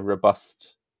quite a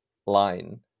robust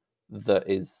line that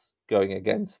is going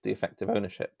against the effective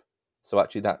ownership. So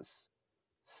actually that's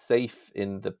safe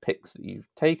in the picks that you've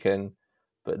taken,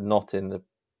 but not in the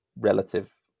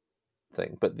relative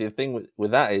thing. But the thing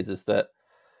with that is that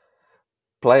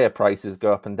player prices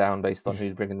go up and down based on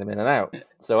who's bringing them in and out.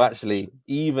 So actually,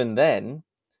 even then,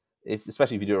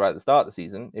 especially if you do it right at the start of the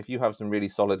season, if you have some really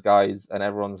solid guys and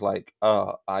everyone's like,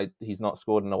 he's not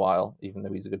scored in a while, even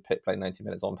though he's a good pick playing 90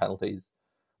 minutes on penalties,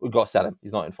 we've got to sell him,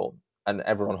 he's not in form, and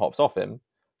everyone hops off him,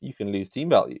 you can lose team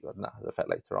value, and that has an effect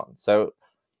later on. So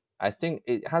I think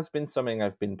it has been something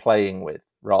I've been playing with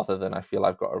rather than I feel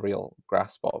I've got a real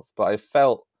grasp of, but I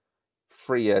felt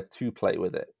freer to play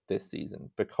with it this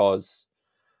season because,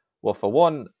 well, for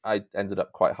one, I ended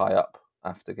up quite high up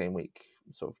after game week,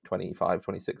 sort of 25,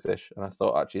 26-ish. And I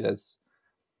thought, actually, there's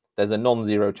a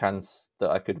non-zero chance that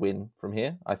I could win from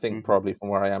here. I think probably from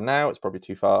where I am now, it's probably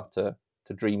too far to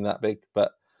dream that big.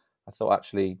 But I thought,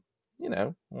 actually,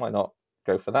 why not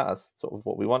go for that? That's sort of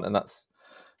what we want. And that's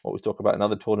what we talk about in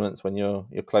other tournaments when you're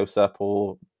close up,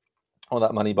 or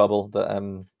that money bubble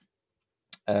that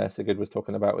Sigurd was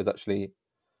talking about was actually,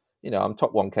 I'm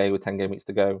top 1K with 10 game weeks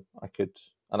to go.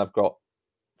 And I've got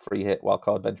free hit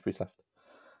wildcard bench boost left.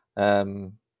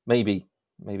 Maybe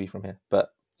from here,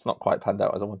 but it's not quite panned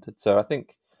out as I wanted. So I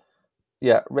think,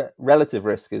 relative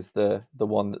risk is the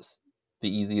one that's the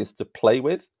easiest to play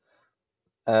with,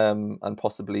 and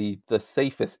possibly the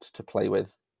safest to play with,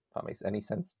 if that makes any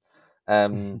sense.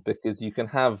 Because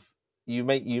you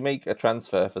make a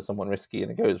transfer for someone risky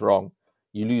and it goes wrong,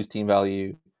 you lose team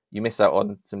value, you miss out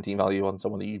on some team value on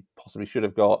someone that you possibly should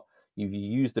have got. You've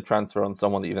used the transfer on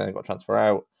someone that you've then got transfer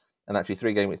out, and actually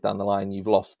 3 game weeks down the line, you've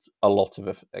lost a lot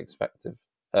of expected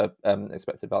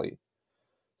value.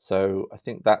 So I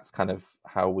think that's kind of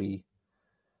how we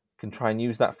can try and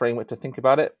use that framework to think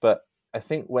about it. But I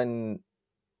think when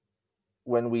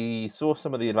we saw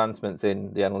some of the advancements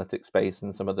in the analytics space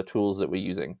and some of the tools that we're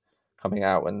using coming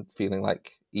out and feeling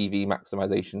like EV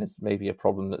maximization is maybe a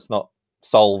problem that's not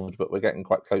solved, but we're getting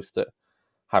quite close to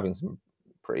having some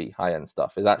pretty high-end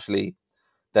stuff, is actually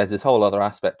there's this whole other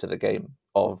aspect to the game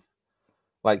of,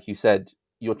 like you said,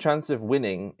 your chance of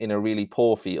winning in a really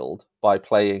poor field by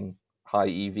playing high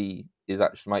EV is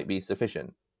actually might be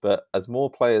sufficient. But as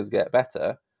more players get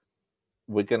better,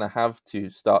 we're going to have to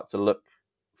start to look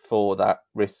for that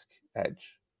risk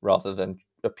edge rather than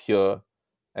a pure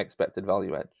expected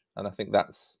value edge. And I think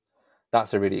that's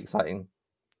a really exciting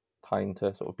time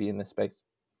to sort of be in this space.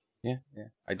 Yeah,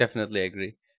 I definitely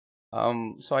agree.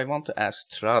 So I want to ask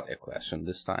Trad a question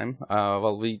this time.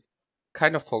 Well, we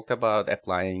kind of talked about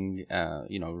applying,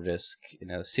 risk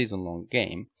in a season-long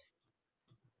game,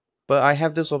 but I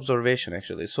have this observation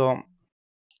actually. So,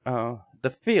 the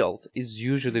field is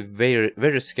usually very,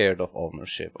 very scared of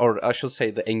ownership, or I should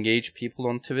say, the engaged people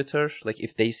on Twitter. Like,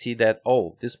 if they see that,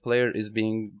 oh, this player is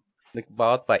being like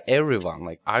bought by everyone,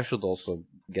 like I should also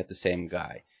get the same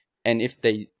guy, and if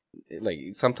they like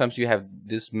sometimes you have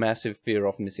this massive fear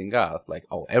of missing out, like,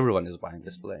 oh, everyone is buying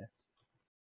this player.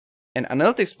 An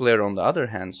analytics player, on the other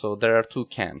hand, so there are two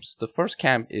camps. The first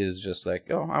camp is just like,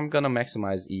 oh, I'm gonna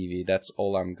maximize EV, that's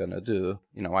all I'm gonna do,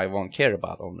 I won't care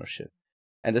about ownership.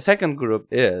 And the second group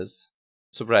is,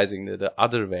 surprisingly, the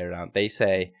other way around. They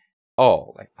say,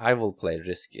 oh, like, I will play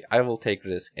risky, I will take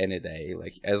risk any day,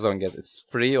 like, as long as it's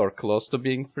free or close to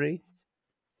being free.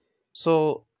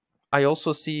 So I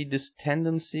also see this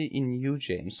tendency in you,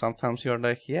 James. Sometimes you're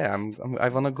like, yeah, I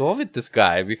want to go with this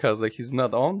guy because like he's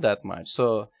not owned that much.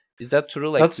 So is that true?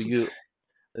 Like, do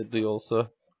you also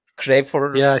crave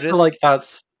for risk? Yeah, I feel like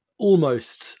that's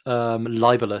almost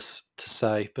libelous to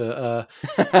say, but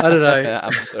I don't know.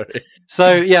 I'm sorry.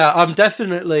 So yeah, I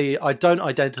don't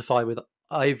identify with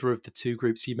either of the two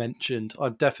groups you mentioned. I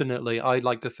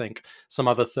like to think some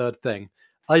other third thing.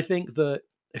 I think that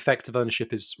effective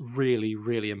ownership is really,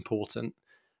 really important,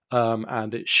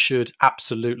 and it should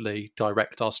absolutely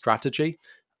direct our strategy.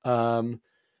 But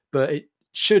it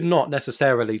should not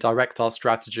necessarily direct our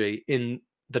strategy in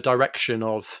the direction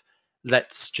of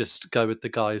let's just go with the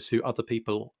guys who other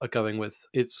people are going with.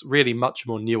 It's really much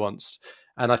more nuanced,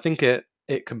 and I think it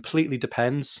completely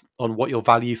depends on what your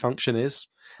value function is.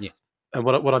 Yeah. And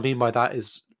what I mean by that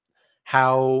is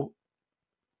how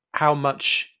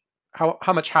much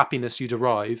happiness you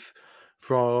derive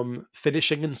from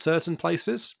finishing in certain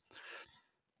places.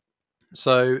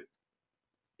 So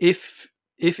if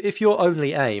your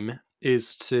only aim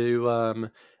is to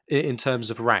in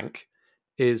terms of rank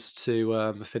is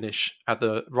to finish at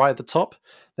the top,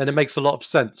 then it makes a lot of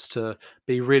sense to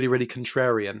be really, really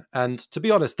contrarian. And to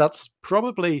be honest, that's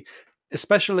probably,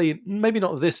 especially maybe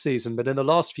not this season, but in the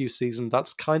last few seasons,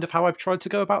 that's kind of how I've tried to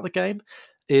go about the game,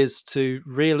 is to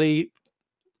really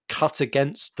cut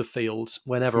against the field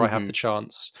whenever I have the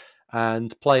chance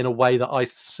and play in a way that I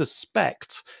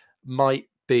suspect might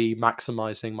be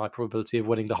maximizing my probability of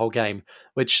winning the whole game,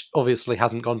 which obviously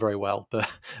hasn't gone very well. But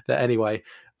anyway,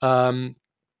 and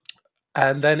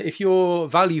then if your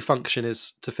value function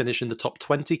is to finish in the top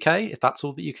 20k, if that's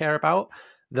all that you care about,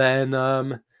 then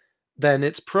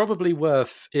it's probably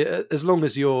worth it, as long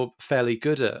as you're fairly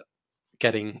good at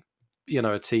getting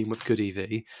a team with good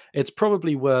EV. It's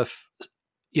probably worth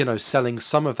selling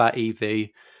some of that EV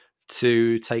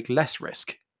to take less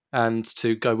risk and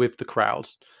to go with the crowd.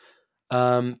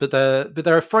 But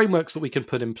there are frameworks that we can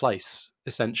put in place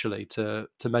essentially to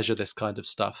measure this kind of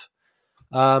stuff.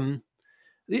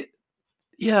 This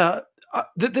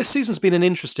season's been an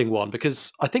interesting one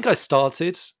because I think I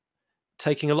started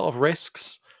taking a lot of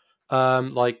risks.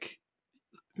 Like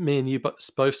me and you both,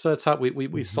 Sertalp,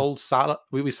 we sold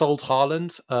we sold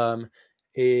Haaland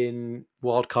in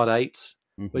Wildcard 8,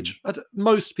 which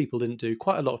most people didn't do.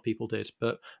 Quite a lot of people did,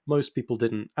 but most people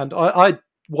didn't. And I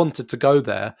wanted to go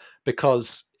there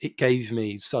because it gave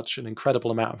me such an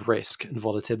incredible amount of risk and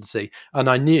volatility. And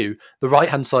I knew the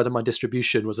right-hand side of my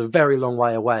distribution was a very long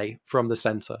way away from the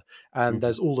center. And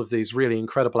there's all of these really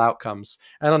incredible outcomes.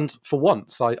 And for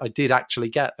once, I did actually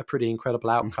get a pretty incredible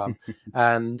outcome.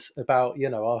 And about,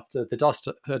 after the dust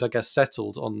had, I guess,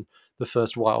 settled on the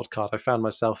first wild card, I found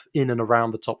myself in and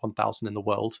around the top 1,000 in the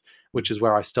world, which is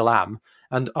where I still am.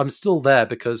 And I'm still there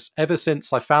because ever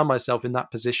since I found myself in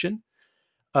that position,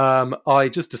 I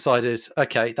just decided,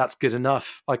 okay, that's good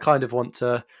enough. I kind of want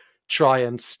to try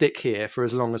and stick here for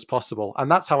as long as possible.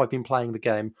 And that's how I've been playing the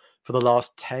game for the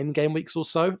last 10 game weeks or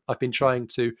so. I've been trying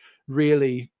to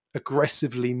really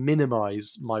aggressively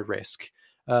minimize my risk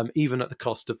even at the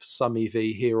cost of some EV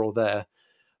here or there.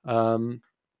 And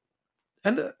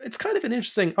it's kind of an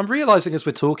interesting. I'm realizing as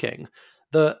we're talking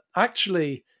that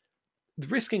actually the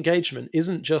risk engagement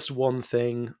isn't just one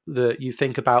thing that you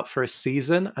think about for a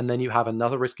season and then you have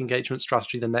another risk engagement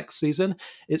strategy the next season.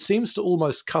 It seems to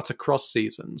almost cut across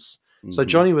seasons. So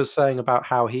Jonny was saying about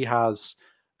how he has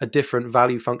a different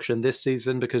value function this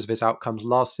season because of his outcomes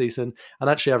last season. And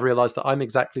actually, I've realized that I'm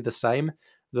exactly the same,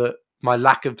 that my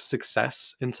lack of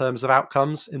success in terms of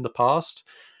outcomes in the past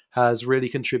has really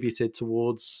contributed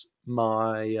towards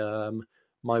my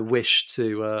my wish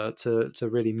to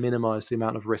really minimize the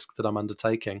amount of risk that I'm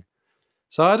undertaking.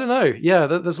 So I don't know. Yeah,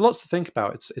 there's lots to think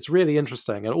about. It's really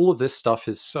interesting, and all of this stuff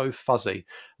is so fuzzy.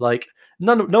 Like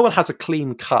no one has a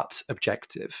clean cut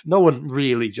objective. No one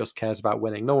really just cares about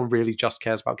winning. No one really just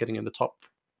cares about getting in the top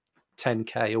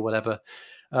 10K or whatever.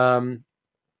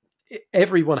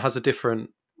 Everyone has a different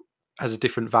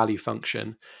value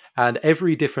function, and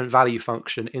every different value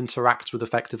function interacts with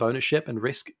effective ownership and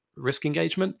risk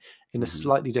engagement in a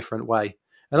slightly different way.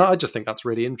 And I just think that's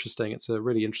really interesting. It's a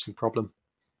really interesting problem.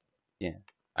 Yeah,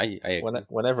 I agree.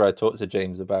 Whenever I talk to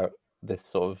James about this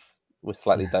sort of with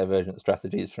slightly divergent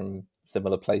strategies from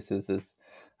similar places,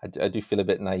 I do feel a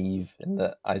bit naive in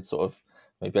that I'd sort of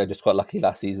maybe I just got lucky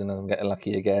last season and I'm getting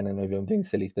lucky again, and maybe I'm doing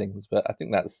silly things. But I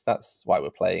think that's why we're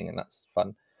playing, and that's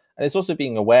fun. And it's also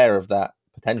being aware of that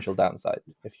potential downside.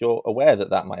 If you're aware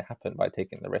that that might happen by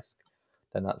taking the risk,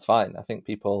 then that's fine. I think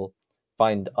people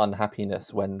find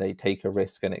unhappiness when they take a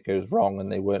risk and it goes wrong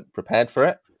and they weren't prepared for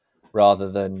it, rather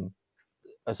than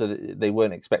so they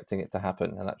weren't expecting it to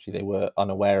happen, and actually they were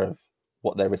unaware of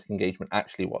what their risk engagement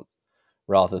actually was,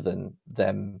 rather than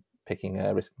them picking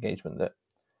a risk engagement that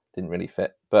didn't really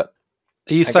fit. But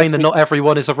are you saying that not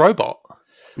everyone is a robot?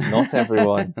 Not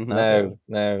everyone.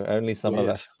 No, only some of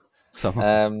us.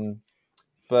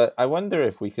 But I wonder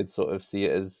if we could sort of see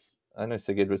it as, I know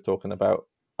Sigurd was talking about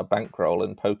a bankroll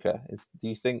in poker. Do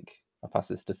you think, I'll pass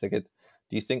this to Sigurd,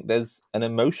 do you think there's an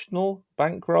emotional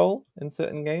bankroll in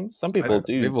certain games? Some people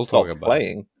do stop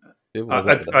playing.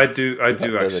 I do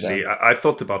actually. I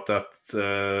thought about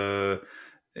that.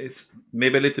 It's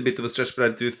maybe a little bit of a stretch,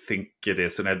 but I do think it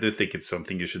is, and I do think it's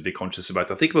something you should be conscious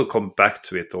about. I think we'll come back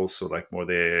to it also, like more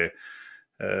the.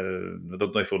 I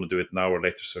don't know if I want to do it now or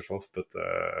later, Sertalp, but.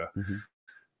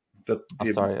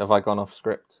 Sorry, have I gone off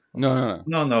script? No.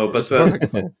 But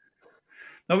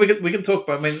no, we can talk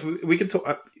about. I mean, we can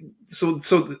talk. So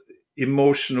the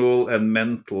emotional and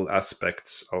mental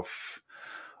aspects of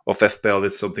FPL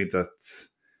is something that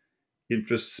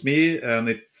interests me, and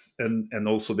it's and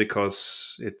also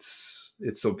because it's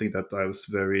something that I was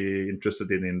very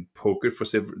interested in poker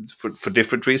for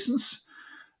different reasons.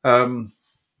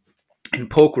 In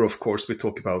poker, of course, we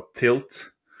talk about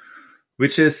tilt,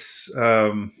 which is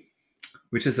an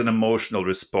emotional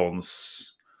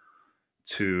response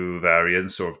to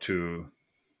variance, or to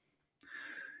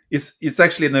it's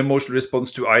actually an emotional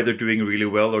response to either doing really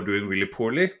well or doing really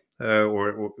poorly,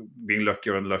 or being lucky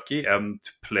or unlucky, and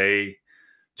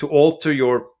to alter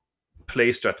your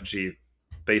play strategy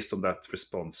based on that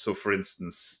response. So, for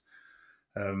instance,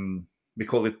 we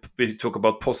talk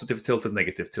about positive tilt and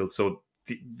negative tilt. So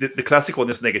the classic one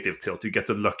is negative tilt. You get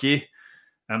unlucky,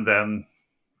 and then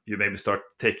you maybe start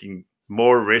taking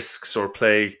more risks or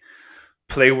play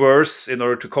worse in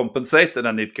order to compensate, and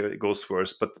then it goes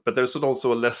worse. But there's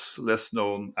also a less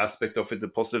known aspect of it. The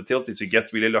positive tilt is you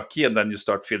get really lucky, and then you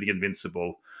start feeling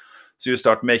invincible. So you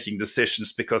start making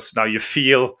decisions because now you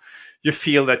feel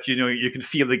that you can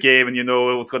feel the game and you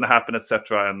know what's going to happen,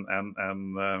 etc.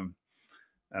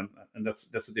 And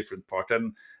that's a different part.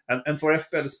 And for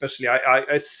FPL especially,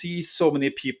 I see so many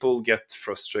people get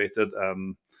frustrated,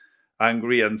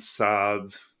 angry and sad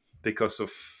because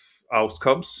of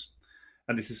outcomes.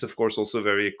 And this is, of course, also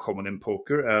very common in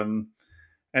poker. And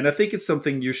I think it's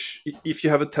something if you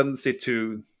have a tendency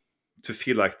to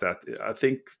feel like that, I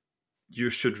think you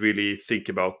should really think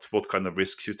about what kind of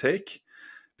risks you take,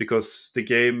 because the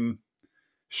game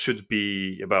should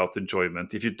be about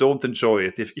enjoyment. If you don't enjoy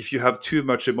it, if you have too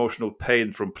much emotional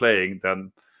pain from playing,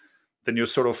 then you're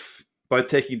sort of, by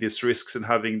taking these risks and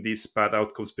having these bad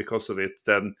outcomes because of it,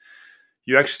 then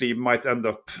you actually might end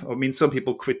up, I mean, some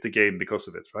people quit the game because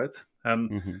of it, right?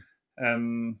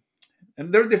 And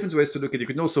there are different ways to look at it. You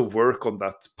can also work on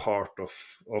that part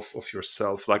of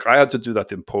yourself. Like I had to do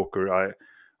that in poker.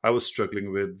 I was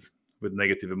struggling with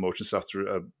negative emotions after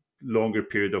a longer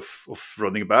period of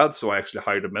running bad. So I actually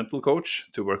hired a mental coach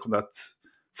to work on that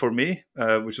for me,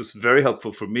 which was very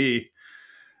helpful for me.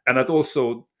 And that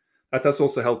has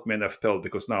also helped me in FPL,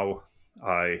 because now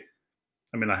I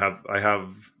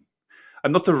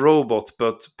I'm not a robot,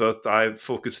 but I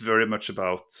focus very much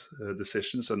about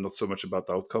decisions and not so much about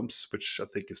outcomes, which I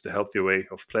think is the healthy way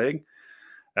of playing.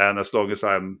 And as long as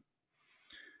I'm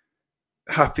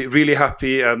happy, really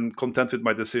happy and content with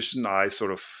my decision, I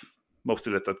sort of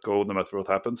mostly let that go no matter what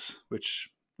happens,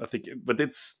 which I think, but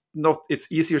it's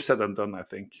easier said than done, I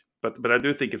think. But I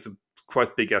do think it's a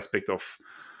quite big aspect of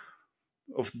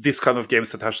this kind of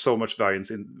games that has so much variance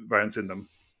in them.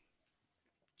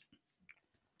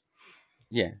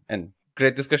 Yeah, and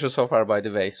great discussion so far, by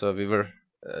the way. So we were,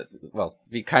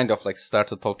 we kind of like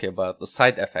started talking about the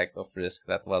side effect of risk.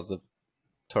 That was the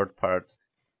third part,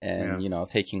 and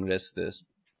taking risk.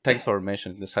 Thanks for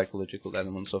mentioning the psychological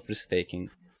elements of risk taking.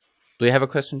 Do you have a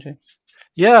question, James?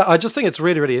 Yeah, I just think it's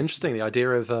really, really interesting, the idea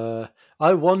of.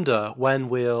 I wonder when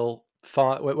we'll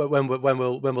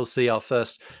when we'll see our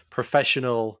first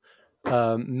professional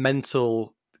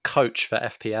mental coach for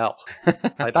FPL.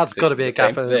 Like that's got to be a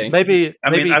gap. Maybe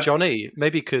Jonny,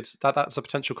 that's a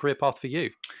potential career path for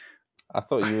you. I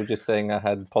thought you were just saying I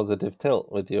had positive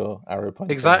tilt with your arrow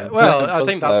pointer. Exactly. Well, I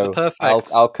think that's the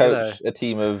perfect. I'll coach a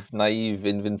team of naive,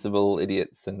 invincible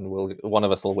idiots, and one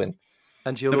of us will win.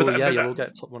 And you'll all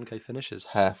get top 1K finishes.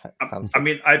 Perfect. I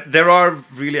mean, there are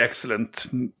really excellent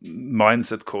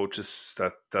mindset coaches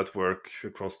that work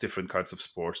across different kinds of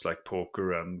sports, like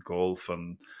poker and golf,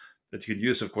 and that you can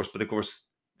use, of course. But of course,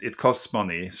 it costs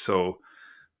money. So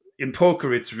in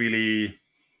poker, it's really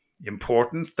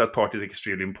important. That part is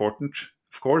extremely important,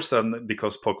 of course, and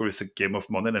because poker is a game of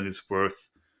money and it's worth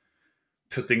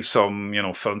putting some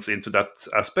funds into that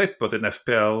aspect. But in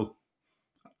FPL,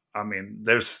 I mean,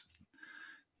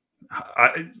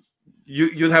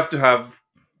 you'd have to have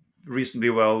reasonably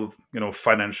well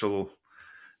financial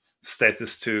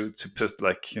status to put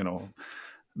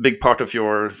big part of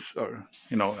yours, or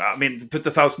I mean, put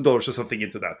 $1,000 or something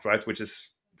into that, right? Which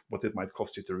is what it might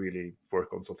cost you to really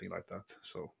work on something like that.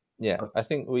 So yeah, I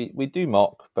think we do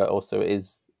mock, but also it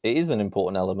is an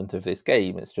important element of this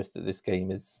game. It's just that this game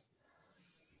is,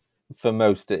 for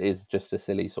most, it is just a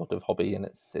silly sort of hobby, and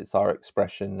it's our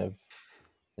expression of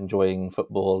enjoying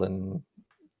football and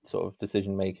sort of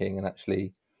decision making, and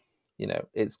actually,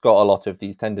 it's got a lot of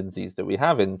these tendencies that we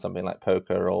have in something like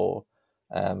poker or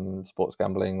sports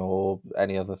gambling or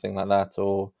any other thing like that.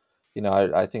 Or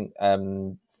I think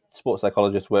sports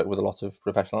psychologists work with a lot of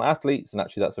professional athletes, and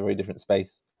actually that's a very different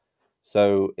space.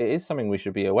 So it is something we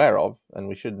should be aware of, and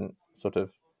we shouldn't sort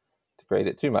of degrade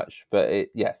it too much. But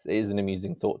yes, it is an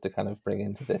amusing thought to kind of bring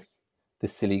into this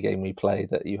silly game we play,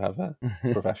 that you have a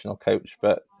professional coach.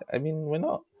 But I mean, we're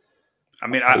not. I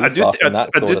mean, I do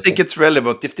think it's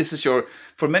relevant. If this is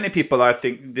for many people, I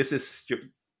think this is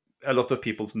a lot of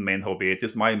people's main hobby. It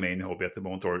is my main hobby at the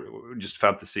moment, or just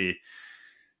fantasy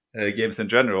games in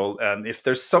general. And if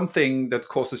there's something that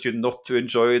causes you not to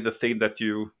enjoy the thing that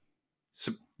you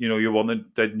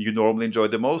normally enjoy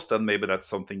the most, then maybe that's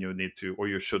something you need to, or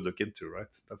you should look into,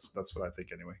 right? That's what I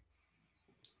think anyway.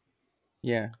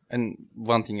 Yeah, and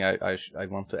one thing I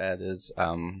want to add is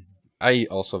I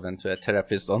also went to a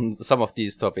therapist on some of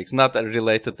these topics, not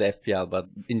related to FPL, but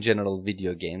in general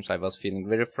video games. I was feeling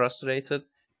very frustrated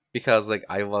because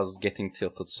I was getting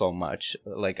tilted so much.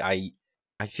 I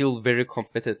feel very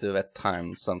competitive at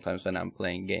times sometimes when I'm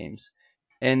playing games.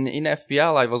 And in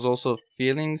FPL, I was also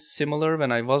feeling similar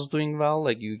when I was doing well.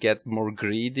 You get more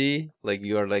greedy.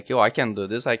 You are yo, I can do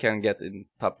this. I can get in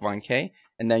top 1K.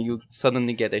 And then you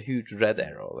suddenly get a huge red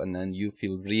arrow. And then you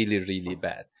feel really, really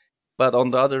bad. But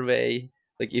on the other way,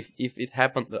 if it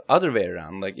happened the other way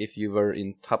around, if you were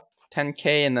in top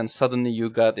 10K and then suddenly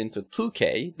you got into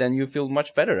 2K, then you feel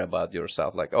much better about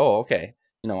yourself. Oh, okay,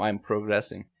 I'm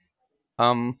progressing.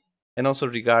 And also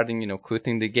regarding,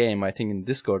 quitting the game, I think in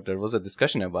Discord there was a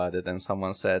discussion about it, and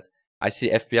someone said, I see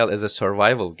FPL as a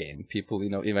survival game. People,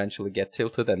 eventually get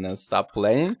tilted and then stop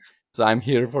playing. So I'm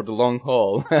here for the long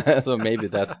haul. So maybe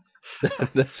that's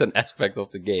an aspect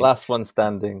of the game. Last one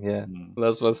standing, yeah.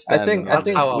 Last one standing. I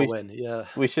think how I'll win, yeah.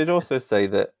 We should also say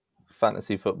that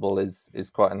fantasy football is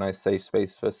quite a nice safe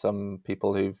space for some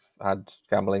people who've had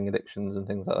gambling addictions and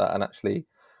things like that. And actually,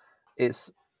 it's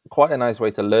quite a nice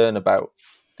way to learn about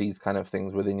these kind of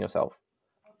things within yourself.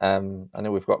 I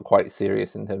know we've got quite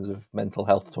serious in terms of mental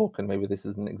health talk, and maybe this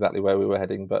isn't exactly where we were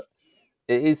heading, but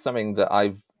it is something that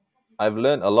I've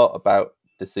learned a lot about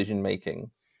decision making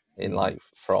in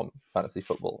life from fantasy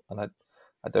football, and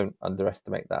I don't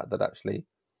underestimate that actually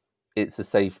it's a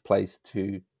safe place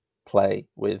to play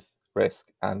with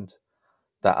risk, and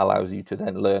that allows you to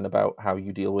then learn about how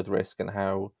you deal with risk and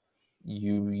how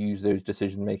you use those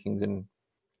decision makings in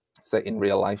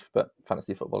real life. But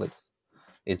fantasy football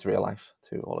is real life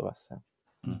to all of us. So.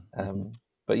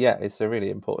 But yeah, it's a really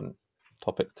important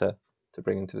topic to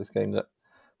bring into this game that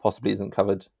possibly isn't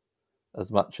covered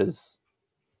as much as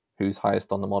who's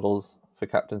highest on the models for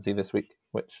captaincy this week,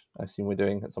 which I assume we're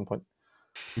doing at some point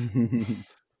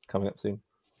coming up soon.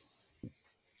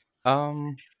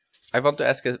 I want to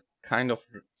ask a kind of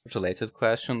related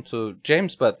question to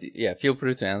James, but yeah, feel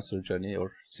free to answer, Jonny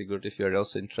or Sigurd, if you're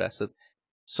also interested.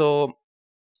 So,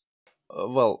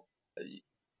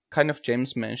 kind of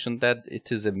James mentioned that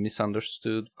it is a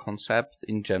misunderstood concept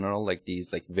in general, like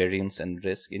these like variance and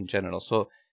risk in general. So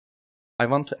I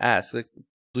want to ask, like,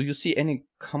 do you see any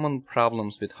common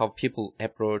problems with how people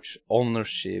approach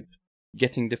ownership,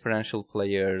 getting differential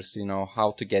players,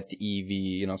 how to get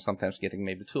the EV, sometimes getting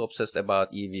maybe too obsessed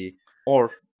about EV,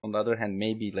 or on the other hand,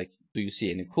 maybe like, do you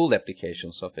see any cool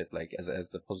applications of it, like as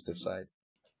the positive side?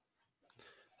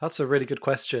 That's a really good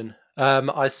question.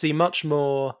 I see much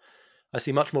more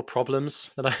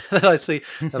problems than I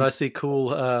see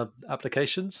cool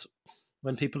applications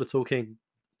when people are talking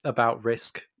about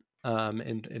risk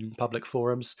in public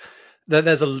forums.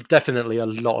 There's definitely a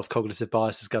lot of cognitive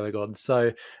biases going on.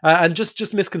 So and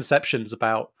just misconceptions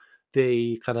about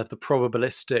the kind of the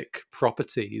probabilistic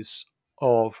properties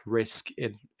of risk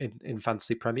in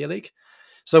Fantasy Premier League.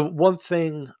 So one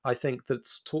thing I think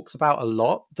that's talked about a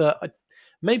lot that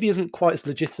maybe isn't quite as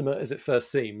legitimate as it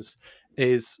first seems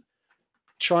is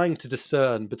trying to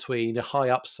discern between a high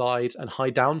upside and high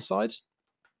downside.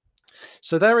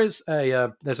 So there's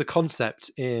a concept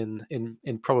in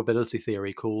probability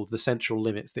theory called the central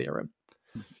limit theorem.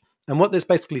 And what this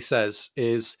basically says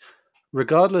is,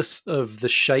 regardless of the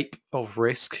shape of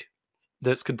risk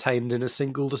that's contained in a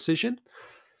single decision,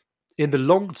 in the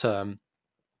long term,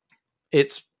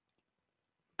 it's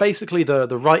basically the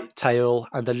right tail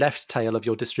and the left tail of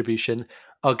your distribution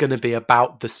are going to be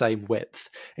about the same width.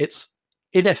 It's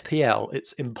in FPL,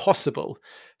 it's impossible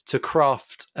to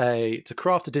craft a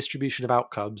distribution of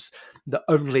outcomes that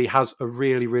only has a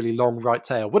really, really long right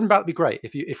tail. Wouldn't that be great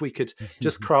if we could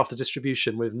just craft a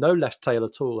distribution with no left tail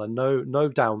at all and no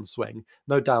downswing,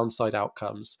 no downside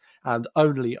outcomes, and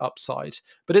only upside?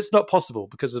 But it's not possible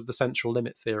because of the central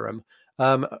limit theorem.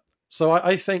 So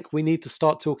I think we need to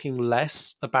start talking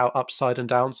less about upside and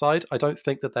downside. I don't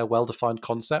think that they're well-defined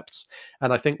concepts.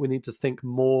 And I think we need to think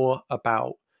more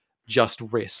about just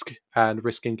risk and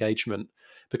risk engagement.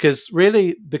 Because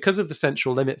really, because of the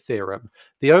central limit theorem,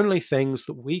 the only things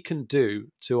that we can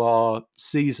do to our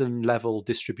season level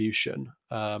distribution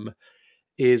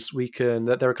is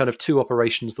there are kind of two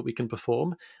operations that we can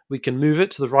perform. We can move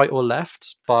it to the right or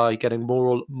left by getting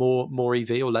more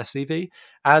EV or less EV,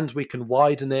 and we can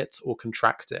widen it or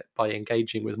contract it by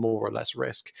engaging with more or less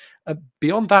risk.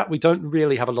 Beyond that, we don't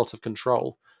really have a lot of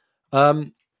control.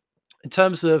 In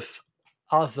terms of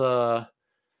other...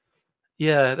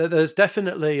 Yeah, there's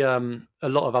definitely a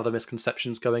lot of other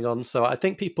misconceptions going on. So I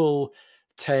think people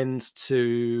tend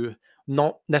to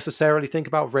not necessarily think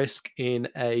about risk in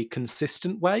a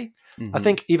consistent way. I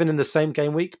think even in the same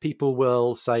game week, people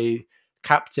will say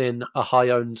captain a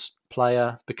high-owned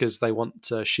player because they want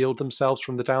to shield themselves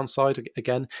from the downside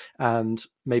again, and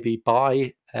maybe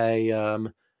buy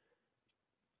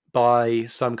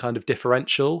some kind of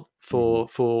differential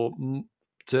to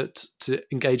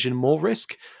engage in more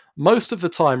risk. Most of the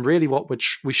time, really, what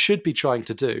we should be trying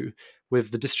to do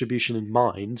with the distribution in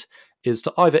mind is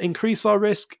to either increase our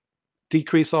risk,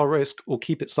 decrease our risk, or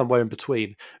keep it somewhere in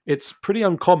between. It's pretty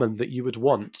uncommon that you would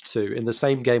want to, in the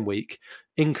same game week,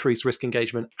 increase risk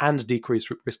engagement and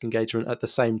decrease risk engagement at the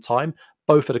same time,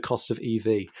 both at a cost of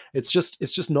EV. It's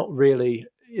just not really,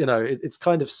 it's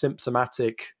kind of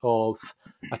symptomatic of,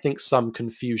 I think, some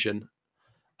confusion.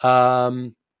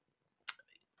 And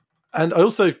I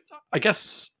also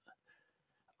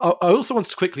want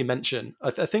to quickly mention,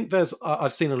 I think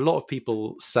I've seen a lot of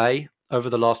people say over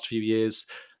the last few years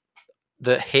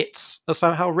that hits are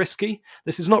somehow risky.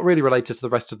 This is not really related to the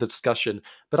rest of the discussion,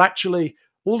 but actually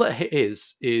all that hit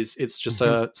is it's just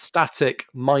a static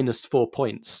 -4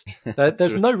 points.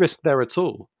 There's no risk there at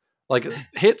all. Like,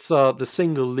 hits are the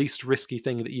single least risky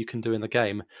thing that you can do in the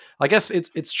game. I guess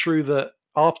it's true that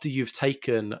after you've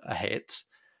taken a hit,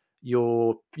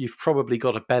 you've probably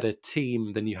got a better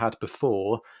team than you had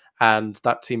before, and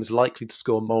that team is likely to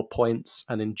score more points.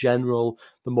 And in general,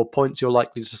 the more points you're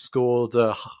likely to score,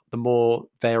 the more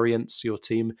variance your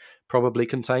team probably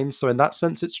contains. So in that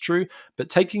sense, it's true. But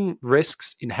taking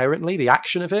risks inherently, the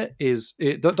action of it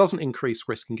doesn't increase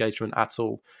risk engagement at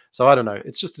all. So I don't know.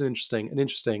 It's just an interesting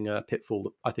pitfall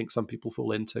that I think some people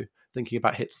fall into, thinking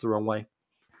about hits the wrong way.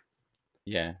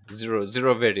 Yeah,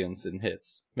 zero variance in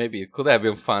hits. Maybe it could have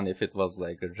been fun if it was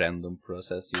like a random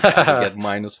process. You either get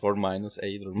 -4,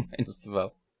 -8, or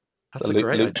 -12. That's a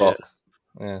great loot idea. box.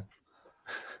 Yeah.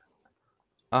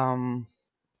 Um,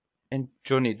 and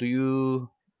Johnny, do you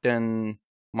then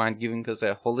mind giving us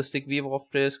a holistic view of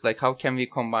risk? Like, how can we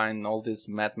combine all this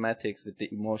mathematics with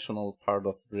the emotional part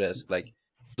of risk? Like,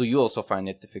 do you also find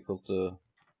it difficult to,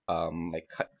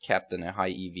 captain a high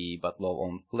EV but low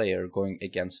owned player going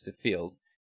against the field?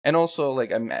 And also,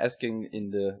 like, I'm asking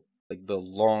in the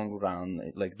long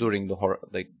run, like during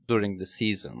the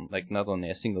season, like not only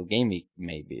a single game week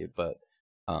maybe, but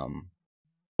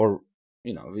or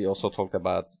we also talked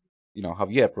about how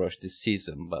you approach this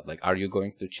season, but like, are you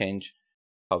going to change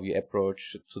how you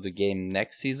approach to the game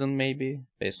next season, maybe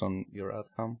based on your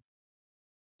outcome?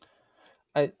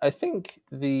 I think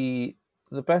the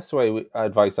best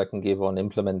advice I can give on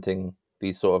implementing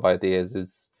these sort of ideas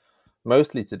is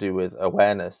mostly to do with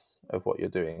awareness of what you're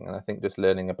doing, and I think just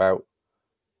learning about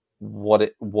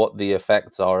what the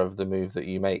effects are of the move that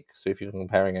you make. So if you're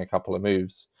comparing a couple of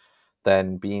moves,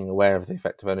 then being aware of the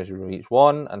effective ownership of each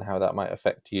one and how that might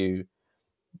affect you,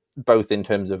 both in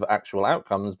terms of actual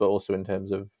outcomes, but also in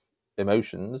terms of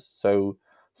emotions. So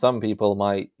some people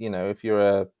might, if you're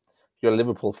a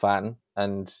Liverpool fan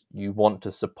and you want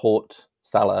to support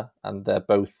Salah, and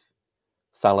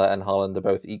Salah and Haaland are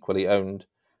both equally owned,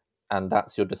 and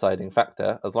that's your deciding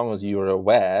factor, as long as you are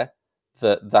aware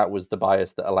that that was the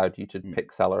bias that allowed you to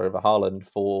pick Salah over Haaland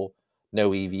for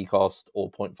no EV cost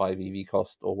or 0.5 EV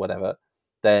cost or whatever,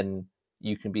 then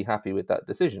you can be happy with that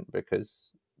decision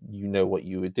because you know what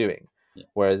you were doing. Yeah.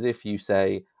 Whereas if you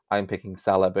say, I'm picking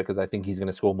Salah because I think he's going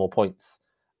to score more points,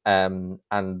 and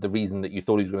the reason that you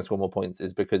thought he was going to score more points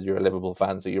is because you're a Liverpool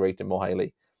fan, so you rate him more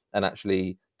highly, and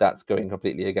actually that's going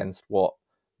completely against what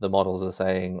the models are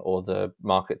saying or the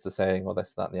markets are saying or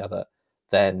this, that, and the other,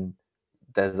 then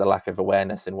there's a lack of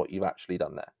awareness in what you've actually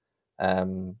done there.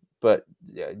 But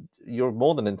you're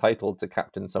more than entitled to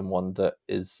captain someone that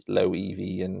is low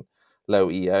EV and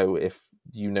low EO if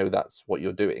you know that's what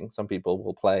you're doing. Some people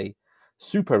will play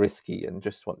super risky and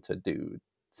just want to do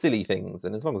silly things,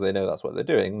 and as long as they know that's what they're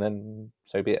doing, then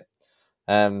so be it.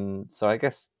 So I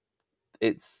guess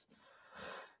it's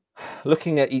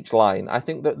looking at each line. I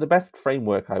think that the best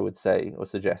framework I would say or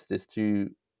suggest is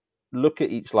to look at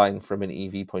each line from an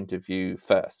EV point of view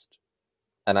first,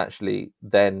 and actually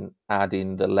then add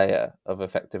in the layer of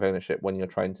effective ownership when you're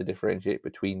trying to differentiate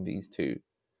between these 2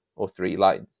 or 3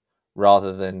 lines,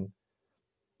 rather than,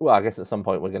 well, I guess at some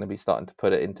point we're going to be starting to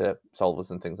put it into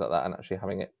solvers and things like that and actually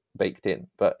having it baked in.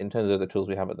 But in terms of the tools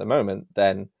we have at the moment,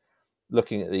 then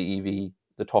looking at the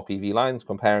top EV lines,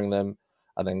 comparing them,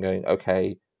 and then going,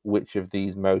 okay, which of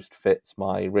these most fits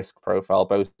my risk profile,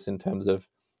 both in terms of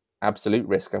absolute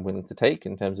risk I'm willing to take,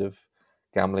 in terms of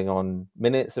gambling on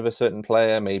minutes of a certain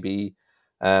player. Maybe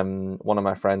one of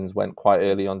my friends went quite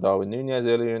early on Darwin Nunez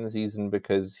earlier in the season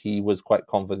because he was quite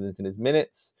confident in his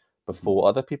minutes before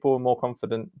other people were more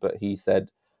confident. But he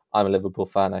said, I'm a Liverpool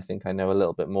fan. I think I know a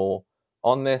little bit more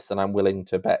on this, and I'm willing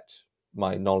to bet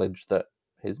my knowledge that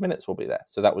his minutes will be there.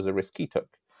 So that was a risk he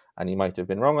took, and he might have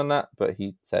been wrong on that, but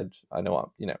he said, I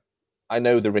know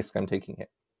the risk I'm taking here.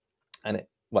 And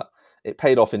it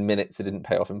paid off in minutes. It didn't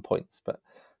pay off in points, but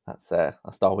that's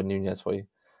Darwin Nunez for you.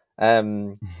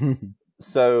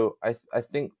 So I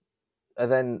think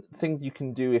then things you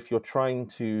can do if you're trying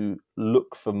to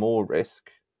look for more risk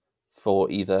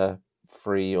for either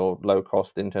free or low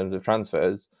cost in terms of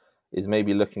transfers is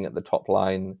maybe looking at the top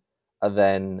line, and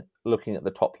then looking at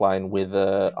the top line with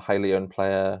a highly owned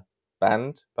player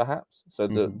band, perhaps. So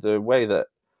the way that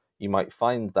you might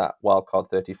find that wildcard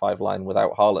 35 line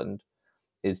without Haaland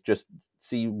is just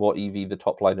see what EV the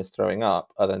top line is throwing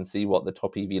up, and then see what the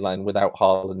top EV line without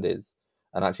Haaland is.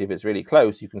 And actually, if it's really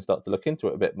close, you can start to look into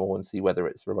it a bit more and see whether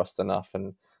it's robust enough.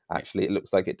 And actually, it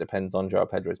looks like it depends on Joao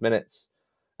Pedro's minutes.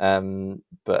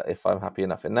 But if I'm happy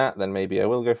enough in that, then maybe I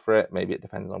will go for it. Maybe it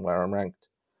depends on where I'm ranked.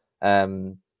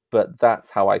 But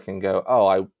that's how I can go,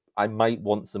 oh, I might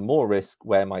want some more risk.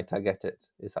 Where might I get it?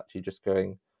 It's actually just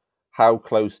going, how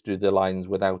close do the lines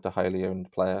without a highly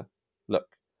owned player look?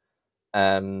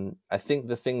 I think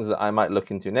the things that I might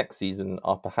look into next season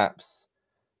are perhaps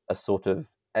a sort of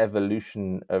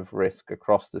evolution of risk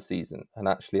across the season. And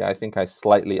actually, I think I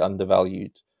slightly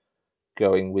undervalued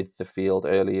going with the field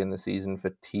early in the season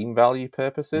for team value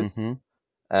purposes.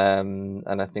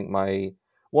 And I think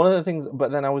one of the things,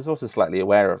 but then I was also slightly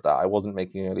aware of that. I wasn't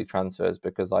making early transfers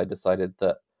because I decided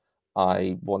that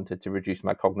I wanted to reduce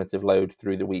my cognitive load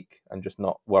through the week and just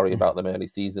not worry about them early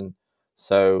season.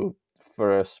 So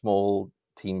for a small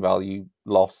team value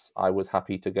loss, I was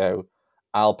happy to go,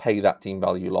 I'll pay that team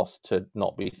value loss to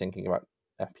not be thinking about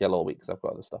FPL all week because I've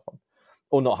got other stuff on,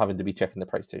 or not having to be checking the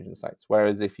price changing sites.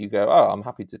 Whereas if you go, oh, I'm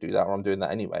happy to do that, or I'm doing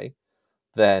that anyway,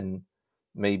 then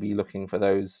maybe looking for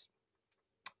those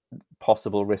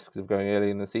possible risks of going early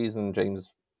in the season.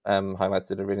 James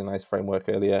highlighted a really nice framework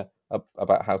earlier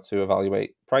about how to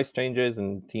evaluate price changes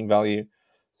and team value.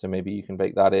 So maybe you can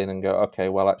bake that in and go, okay,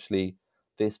 well, actually,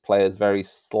 this player is very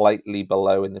slightly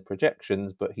below in the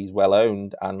projections, but he's well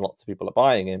owned and lots of people are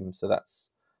buying him. So that's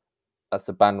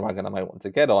a bandwagon I might want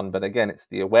to get on. But again, it's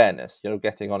the awareness. You're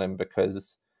getting on him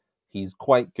because he's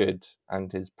quite good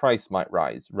and his price might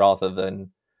rise, rather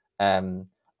than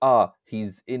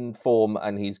he's in form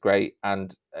and he's great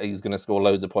and he's going to score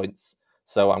loads of points,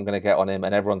 so I'm going to get on him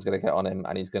and everyone's going to get on him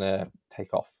and he's going to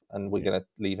take off and we're going to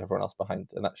leave everyone else behind.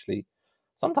 And actually,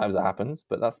 sometimes that happens,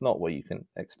 but that's not what you can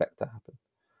expect to happen.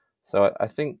 So I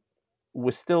think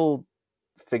we're still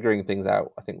figuring things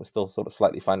out. I think we're still sort of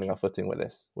slightly finding our footing with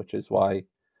this, which is why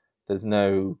there's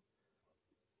no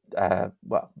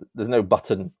there's no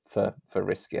button for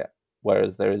risk yet.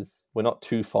 Whereas we're not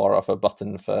too far off a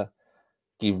button for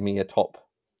give me a top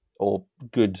or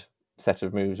good set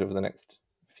of moves over the next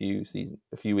few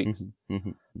weeks.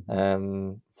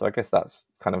 So I guess that's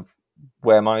kind of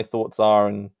where my thoughts are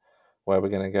and where we're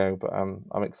going to go. But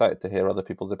I'm excited to hear other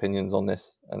people's opinions on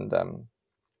this and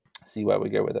see where we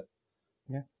go with it.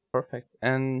 Yeah, perfect.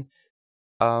 And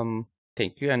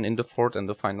thank you. And in the fourth and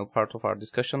the final part of our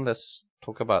discussion, let's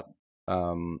talk about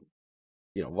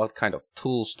what kind of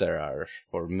tools there are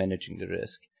for managing the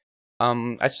risk.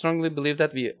 I strongly believe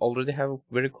that we already have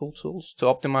very cool tools to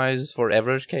optimize for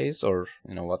average case, or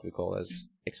what we call as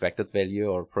expected value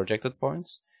or projected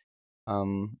points.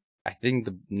 I think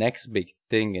the next big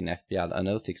thing in FPL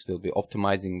analytics will be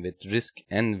optimizing with risk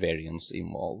and variance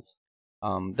involved.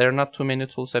 There are not too many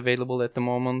tools available at the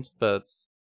moment, but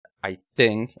I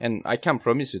think, and I can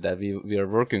promise you that we are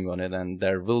working on it and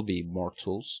there will be more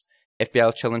tools.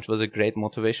 FPL Challenge was a great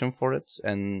motivation for it,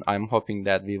 and I'm hoping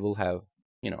that we will have,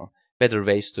 better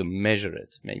ways to measure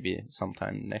it maybe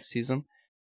sometime next season.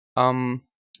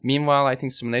 Meanwhile, I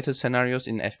think simulated scenarios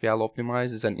in FPL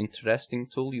Optimize is an interesting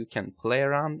tool you can play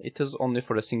around. It is only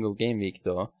for a single game week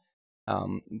though.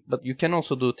 But you can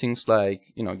also do things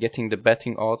like, getting the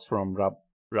betting odds from Rob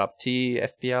T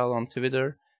FPL on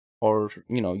Twitter, or,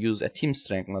 use a team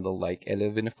strength model like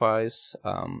Elevenify's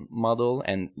model,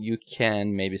 and you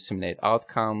can maybe simulate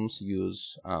outcomes,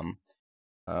 use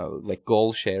like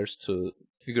goal shares to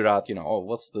figure out,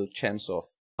 what's the chance of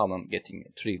Haaland getting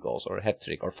 3 goals or a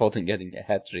hat-trick, or Foden getting a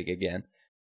hat-trick again.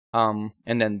 And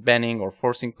then banning or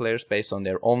forcing players based on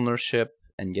their ownership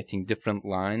and getting different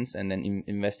lines, and then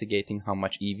investigating how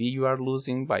much EV you are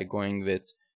losing by going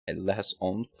with a less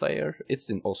owned player.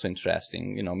 It's also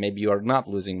interesting. Maybe you are not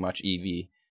losing much EV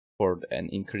for an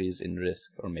increase in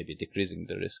risk, or maybe decreasing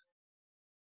the risk.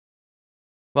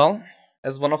 Well,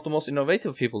 as one of the most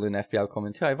innovative people in FPL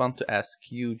community, I want to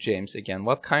ask you, James, again,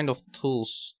 what kind of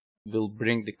tools will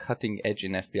bring the cutting edge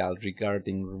in FPL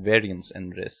regarding variance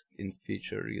and risk in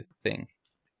future, you think?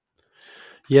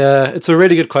 Yeah, it's a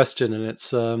really good question, and it's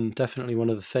definitely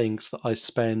one of the things that I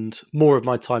spend more of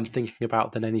my time thinking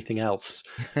about than anything else.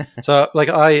 So,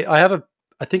 I have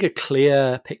I think a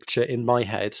clear picture in my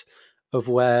head of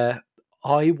where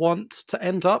I want to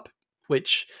end up,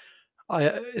 which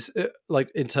is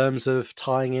in terms of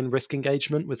tying in risk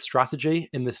engagement with strategy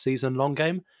in the season-long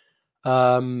game.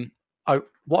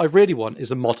 What I really want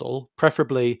is a model,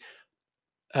 preferably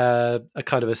a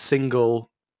kind of a single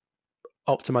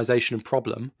optimization and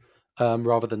problem,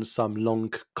 rather than some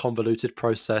long convoluted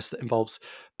process that involves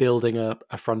building a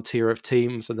frontier of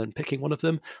teams and then picking one of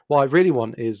them. What I really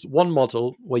want is one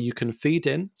model where you can feed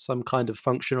in some kind of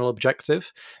functional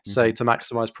objective, say to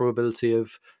maximize probability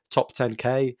of top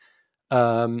 10k,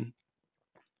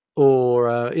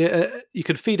 or you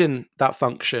could feed in that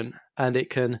function and it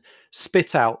can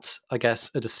spit out, I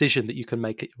guess, a decision that you can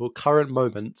make at your current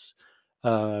moment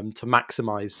to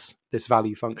maximize this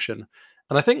value function.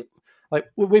 And I think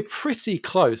we're pretty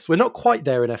close. We're not quite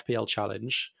there in FPL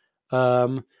Challenge.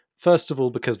 First of all,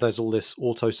 because there's all this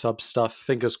auto sub stuff.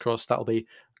 Fingers crossed that'll be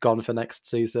gone for next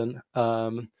season.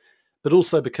 But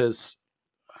also because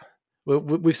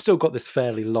we've still got this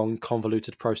fairly long,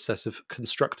 convoluted process of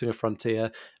constructing a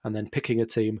frontier and then picking a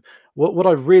team. What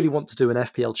I really want to do in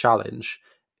FPL Challenge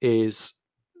is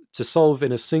to solve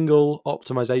in a single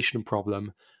optimization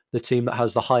problem the team that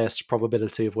has the highest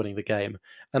probability of winning the game.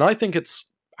 And I think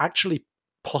it's actually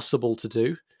possible to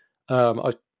do.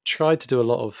 I've tried to do a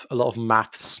lot of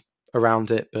maths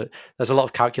around it, but there's a lot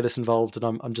of calculus involved,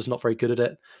 and I'm just not very good at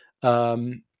it.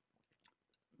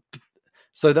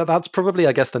 So that's probably,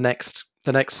 I guess, the next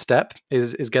step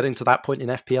is getting to that point in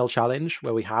FPL Challenge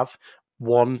where we have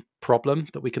one problem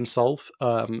that we can solve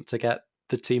to get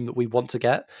the team that we want to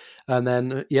get. And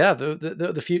then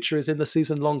the future is in the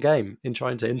season long game, in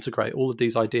trying to integrate all of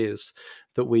these ideas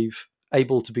that we've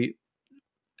able to do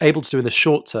in the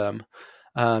short term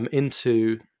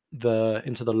into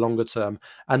the longer term.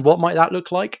 And what might that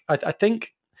look like? I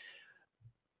think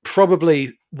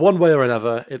probably one way or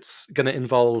another, it's going to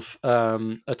involve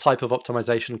a type of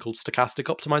optimization called stochastic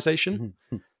optimization.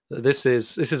 This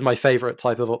is my favorite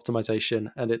type of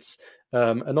optimization, and it's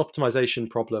an optimization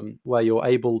problem where you're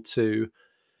able to,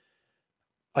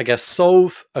 I guess,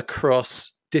 solve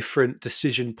across different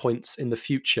decision points in the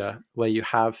future where you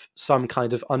have some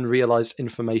kind of unrealized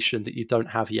information that you don't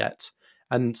have yet.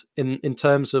 And in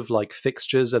terms of like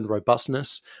fixtures and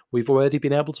robustness, we've already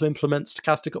been able to implement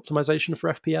stochastic optimization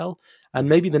for FPL. And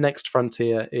maybe the next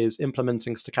frontier is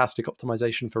implementing stochastic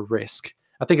optimization for risk.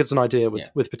 I think it's an idea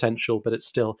with potential, but it's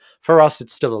still, for us,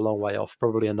 it's still a long way off,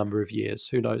 probably a number of years.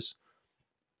 Who knows?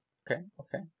 Okay.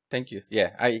 Thank you.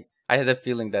 Yeah, I had a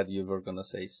feeling that you were gonna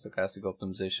say stochastic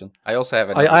optimization. I also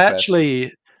have another I question.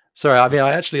 actually, sorry, I mean,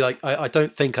 I actually I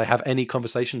don't think I have any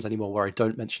conversations anymore where I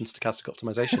don't mention stochastic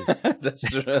optimization. That's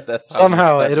true. That's how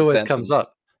Somehow you start it the always comes sentence.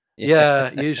 up.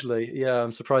 Yeah, usually. Yeah,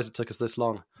 I'm surprised it took us this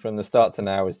long. From the start to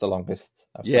now is the longest.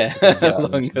 I've Yeah, spent talking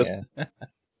about them, longest. yeah.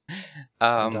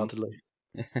 Undoubtedly.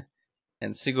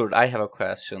 And Sigurd, I have a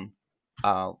question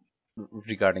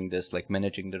regarding this, like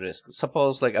managing the risk.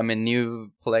 Suppose like I'm a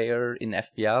new player in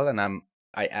FPL and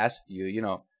I asked you, you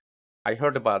know, I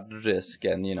heard about risk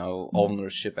and, you know,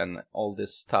 ownership and all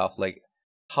this stuff. Like,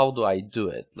 how do I do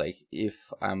it? Like,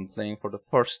 if I'm playing for the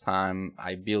first time,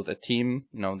 I build a team,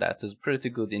 you know, that is pretty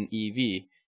good in EV.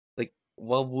 Like,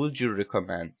 what would you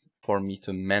recommend for me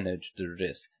to manage the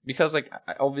risk? Because, like,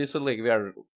 obviously, like, we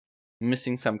are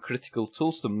missing some critical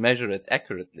tools to measure it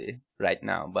accurately right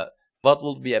now. But what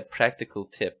would be a practical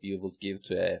tip you would give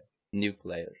to a new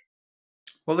player?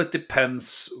 Well, it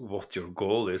depends what your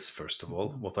goal is, first of all.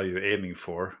 What are you aiming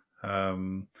for?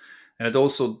 And it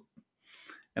also,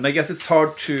 and I guess it's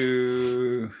hard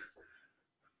to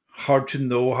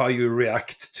know how you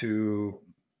react to,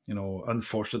 you know,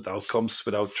 unfortunate outcomes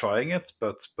without trying it.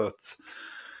 But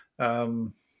I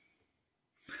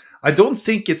don't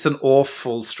think it's an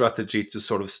awful strategy to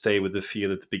sort of stay with the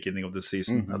field at the beginning of the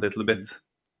season a little bit.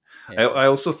 Yeah. I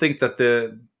also think that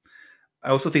the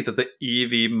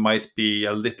EV might be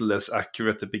a little less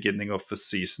accurate at the beginning of the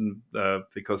season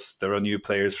because there are new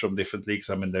players from different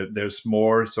leagues. I mean, there's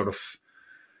more sort of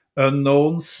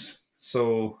unknowns.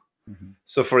 So,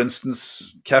 for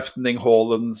instance, captaining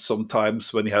Haaland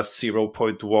sometimes when he has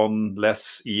 0.1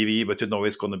 less EV, but you know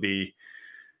he's going to be,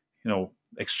 you know,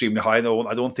 extremely high. No,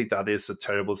 I don't think that is a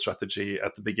terrible strategy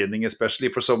at the beginning, especially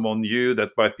for someone new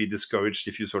that might be discouraged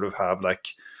if you sort of have like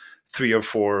 3 or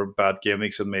 4 bad game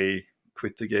weeks and may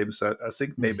quit the game. So I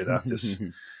think maybe that is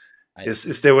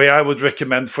the way I would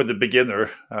recommend for the beginner.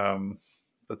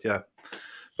 But yeah,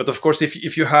 but of course,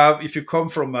 if you come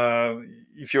from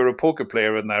if you're a poker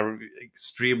player and are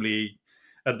extremely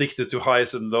addicted to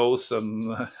highs and lows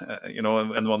and you know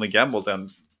and want to gamble, then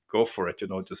go for it. You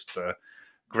know, just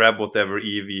grab whatever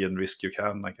EV and risk you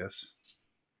can, I guess.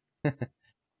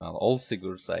 Well, all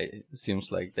Sigurds, seems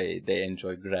like they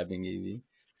enjoy grabbing EV.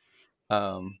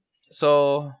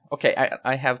 So, okay,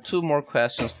 I have 2 more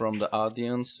questions from the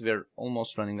audience. We're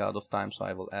almost running out of time, so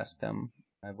I will ask them.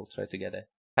 I will try to get a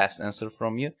fast answer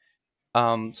from you.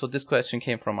 So this question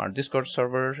came from our Discord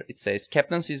server. It says,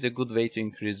 captaincy is a good way to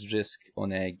increase risk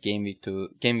on a game week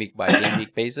by game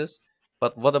week basis.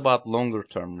 But what about longer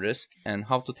term risk and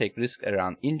how to take risk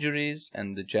around injuries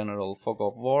and the general fog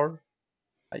of war?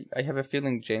 I have a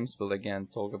feeling James will again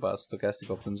talk about stochastic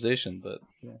optimization, but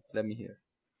yeah, let me hear.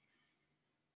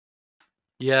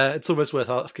 Yeah, it's almost worth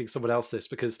asking someone else this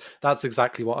because that's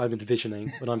exactly what I'm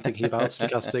envisioning when I'm thinking about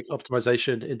stochastic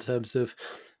optimization in terms of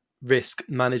risk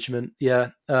management. Yeah.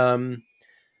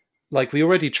 Like we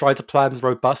already try to plan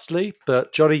robustly,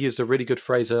 but Jonny used a really good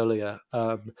phrase earlier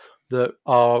that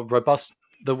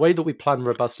the way that we plan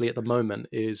robustly at the moment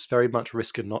is very much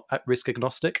risk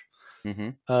agnostic.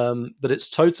 But it's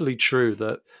totally true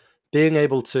that being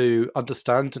able to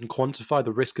understand and quantify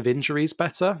the risk of injuries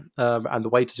better, and the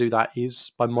way to do that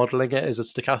is by modeling it as a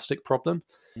stochastic problem.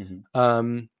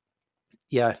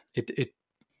 Yeah,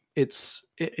 it's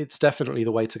definitely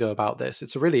the way to go about this.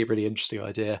 It's a really, really interesting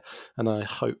idea, and I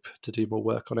hope to do more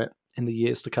work on it in the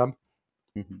years to come.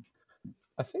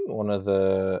 I think one of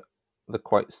the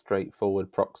quite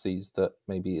straightforward proxies that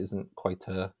maybe isn't quite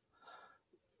a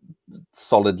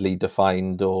solidly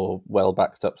defined or well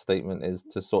backed up statement is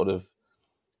to sort of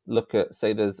look at,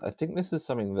 say, I think this is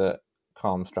something that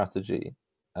Calm Strategy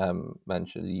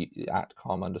mentioned at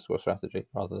Calm_strategy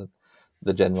rather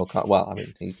the general well, I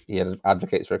mean, he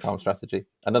advocates for a calm strategy.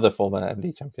 Another former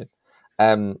MD champion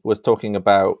was talking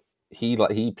about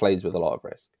he plays with a lot of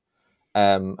risk.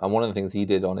 And one of the things he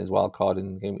did on his wild card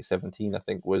in game week 17, I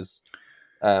think, was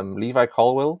Levi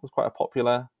Colwill was quite a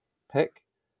popular pick.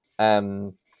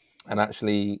 And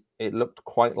actually, it looked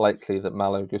quite likely that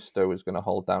Malo Gusto was going to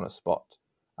hold down a spot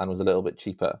and was a little bit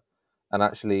cheaper. And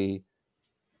actually,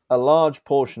 a large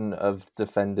portion of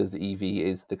defenders' EV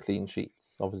is the clean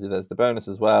sheets. Obviously, there's the bonus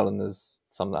as well, and there's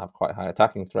some that have quite high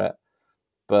attacking threat.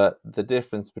 But the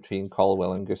difference between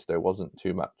Colwill and Gusto wasn't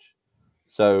too much.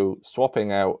 So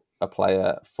swapping out a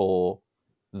player for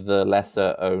the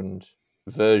lesser owned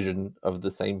version of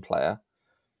the same player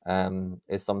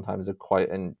is sometimes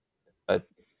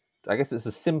I guess it's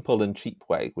a simple and cheap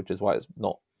way, which is why it's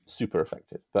not super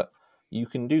effective. But you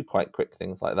can do quite quick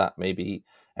things like that. Maybe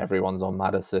everyone's on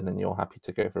Maddison and you're happy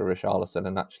to go for Richarlison,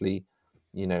 and actually,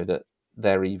 you know that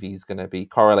their EV is going to be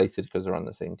correlated because they're on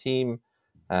the same team.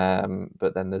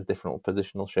 But then there's different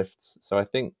positional shifts. So I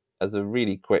think as a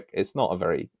really quick, it's not a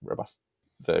very robust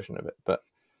version of it, but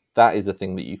that is a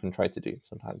thing that you can try to do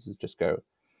sometimes, is just go,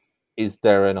 is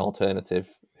there an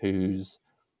alternative who's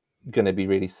going to be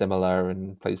really similar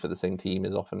and plays for the same team?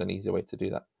 Is often an easier way to do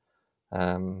that,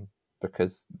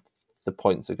 because the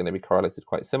points are going to be correlated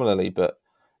quite similarly. But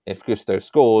if Gusto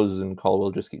scores and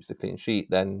Colwill just keeps the clean sheet,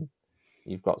 then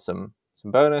you've got some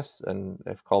bonus, and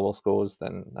if Colwill scores,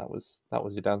 then that was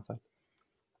your downside.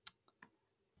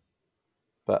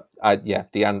 But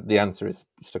the answer is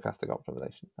stochastic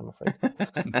optimization, I'm afraid.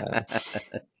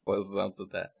 Boils down to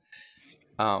that.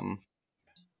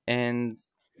 And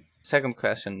second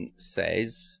question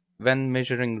says, when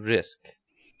measuring risk,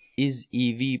 is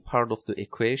EV part of the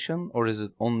equation, or is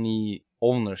it only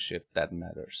ownership that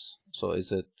matters? So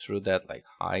is it true that like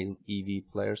high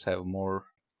EV players have more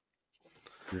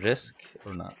risk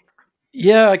or not?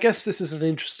 Yeah, I guess this is an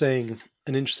interesting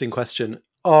question.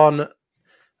 On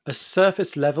a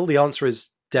surface level, the answer is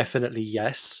definitely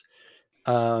yes.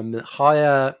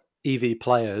 Higher EV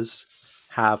players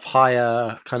have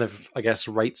higher kind of, I guess,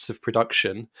 rates of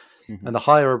production. Mm-hmm. And the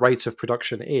higher a rate of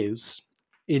production is,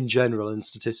 in general, in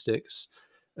statistics,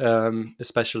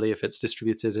 especially if it's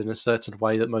distributed in a certain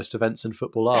way that most events in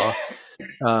football are,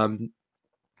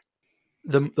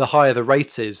 the higher the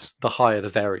rate is, the higher the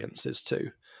variance is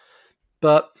too.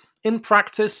 But in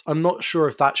practice, I'm not sure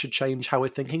if that should change how we're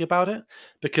thinking about it,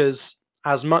 because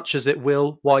as much as it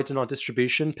will widen our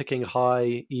distribution, picking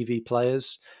high EV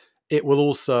players, it will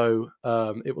also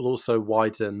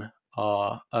widen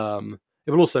our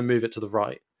it will also move it to the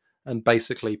right, and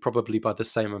basically probably by the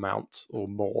same amount or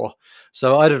more.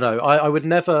 So I don't know. I would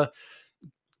never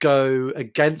go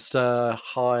against a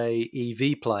high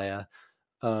EV player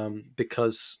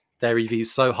because their EV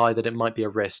is so high that it might be a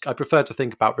risk. I prefer to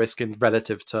think about risk in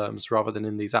relative terms rather than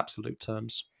in these absolute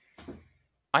terms.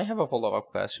 I have a follow-up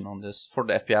question on this. For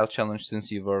the FPL challenge,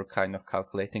 since you were kind of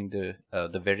calculating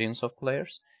the variance of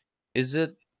players, is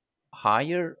it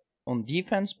higher on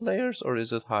defense players, or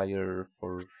is it higher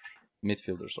for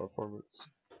midfielders or forwards?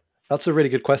 That's a really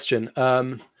good question.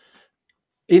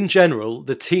 In general,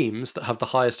 the teams that have the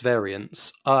highest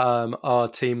variance are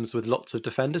teams with lots of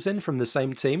defenders in from the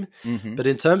same team. Mm-hmm. But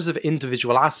in terms of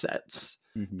individual assets,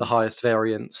 Mm-hmm. the highest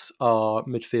variance are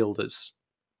midfielders.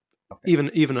 Okay.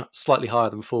 Even slightly higher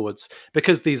than forwards,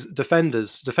 because these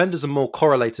defenders are more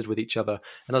correlated with each other.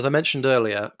 And as I mentioned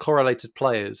earlier, correlated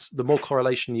players, the more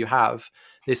correlation you have,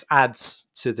 this adds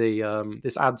to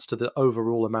the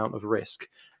overall amount of risk.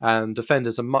 And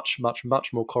defenders are much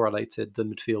more correlated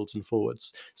than midfields and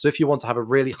forwards. So if you want to have a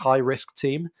really high risk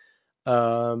team,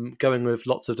 going with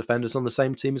lots of defenders on the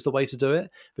same team is the way to do it.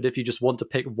 But if you just want to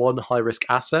pick one high risk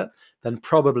asset, then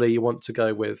probably you want to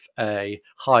go with a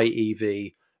high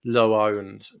EV, low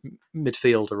owned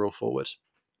midfielder or forward.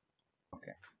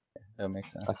 Okay, that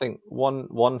makes sense. I think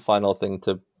one final thing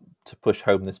to push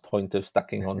home this point of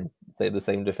stacking on say the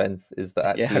same defense is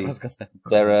that actually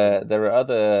there are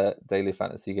other daily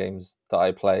fantasy games that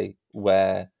I play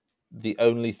where the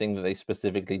only thing that they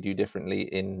specifically do differently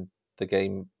in the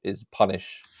game is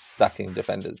punish stacking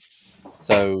defenders.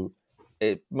 So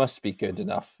it must be good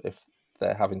enough if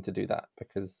they're having to do that,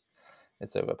 because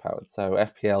it's overpowered. So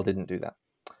FPL didn't do that,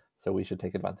 so we should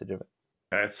take advantage of it.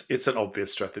 It's an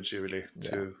obvious strategy, really,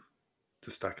 to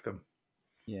stack them.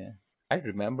 Yeah, I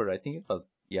remember. I think it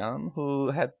was Jan who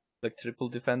had like triple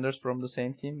defenders from the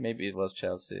same team. Maybe it was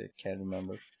Chelsea. Can't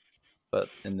remember.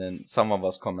 And then someone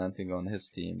was commenting on his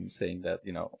team saying that,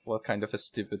 what kind of a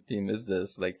stupid team is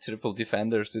this? Like triple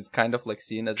defenders, it's kind of like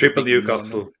seen as triple a big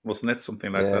Newcastle, wasn't it?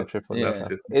 Something like that. Triple Yeah.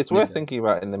 It's worth thinking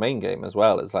about in the main game as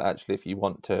well. It's like actually if you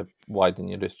want to widen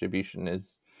your distribution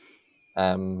is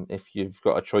if you've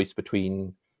got a choice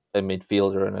between a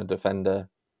midfielder and a defender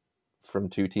from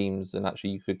two teams, and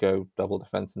actually you could go double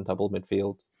defense and double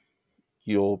midfield.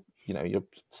 You're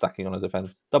stacking on a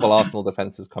defense. Double Arsenal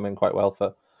defense has come in quite well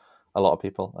for a lot of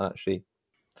people, and actually,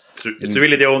 it's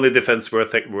really the only defense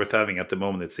worth having at the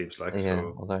moment. It seems like. Yeah,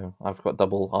 so. Although I've got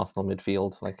double Arsenal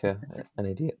midfield like an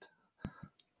idiot.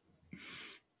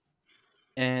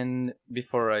 And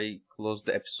before I close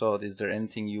the episode, is there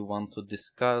anything you want to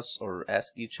discuss or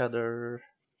ask each other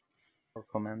or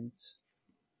comment?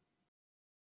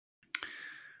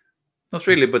 Not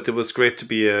really, but it was great to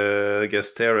be a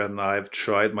guest here, and I've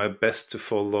tried my best to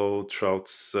follow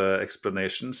Trout's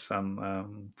explanations. And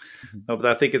no, but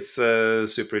I think it's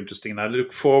super interesting, and I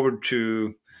look forward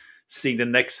to seeing the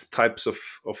next types of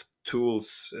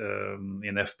tools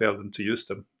in FPL and to use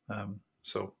them.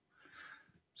 So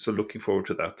looking forward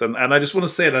to that. And I just want to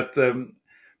say that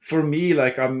for me,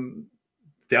 like I'm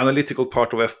the analytical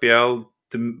part of FPL.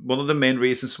 One of the main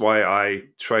reasons why I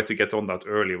tried to get on that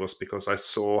early was because I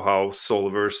saw how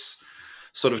solvers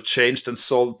sort of changed and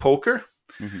solved poker.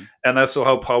 Mm-hmm. And I saw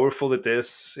how powerful it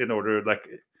is in order, like,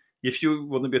 if you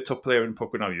want to be a top player in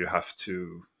poker now, you have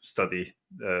to study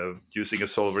using a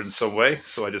solver in some way.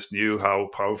 So I just knew how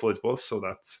powerful it was. So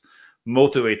that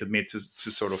motivated me to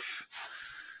sort of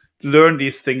learn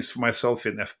these things for myself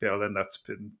in FPL. And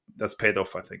that's paid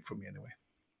off, I think, for me anyway.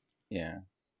 Yeah.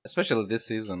 Especially this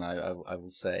season, I will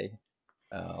say,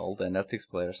 all the analytics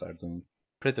players are doing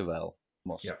pretty well.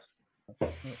 Most. Yeah.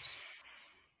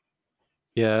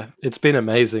 Yeah, it's been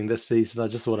amazing this season. I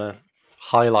just want to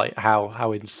highlight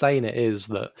how insane it is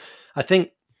that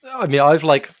I've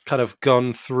like kind of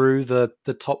gone through the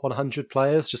top 100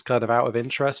 players just kind of out of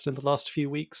interest in the last few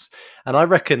weeks, and I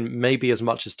reckon maybe as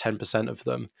much as 10% of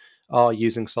them are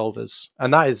using solvers,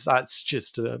 and that's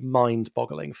just a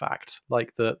mind-boggling fact.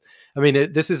 Like that, I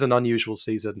mean, this is an unusual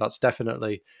season. That's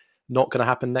definitely not going to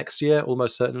happen next year.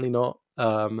 Almost certainly not.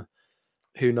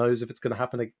 Who knows if it's going to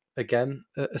happen again?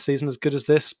 A season as good as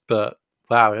this, but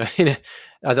wow, I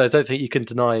don't think you can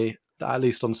deny that at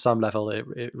least on some level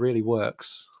it really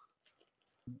works.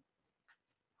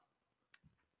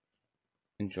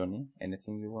 And Jonny,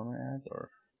 anything you want to add, or?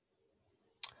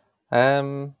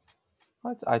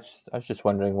 I was just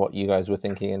wondering what you guys were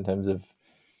thinking in terms of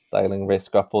dialing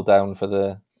risk up or down for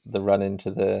the run into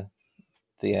the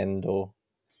end, or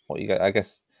what you guys. I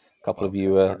guess a couple of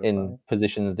you are in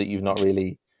positions that you've not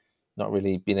really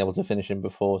been able to finish in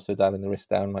before, so dialing the risk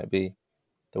down might be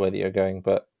the way that you're going.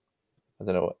 But I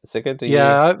don't know what Sigurd.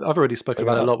 I've already spoken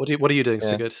about it a lot. What are you doing,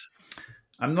 Sigurd?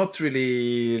 I'm not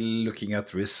really looking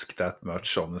at risk that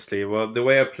much, honestly. Well, the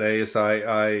way I play is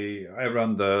I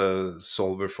run the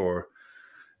solver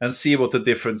and see what the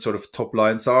different sort of top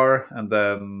lines are, and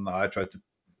then I try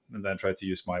to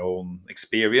use my own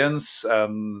experience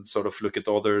and sort of look at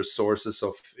other sources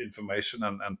of information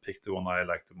and pick the one I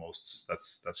like the most.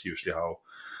 That's usually how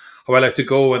I like to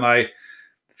go, and I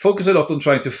focus a lot on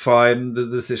trying to find the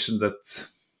decision that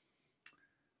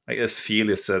I guess feel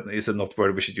is a not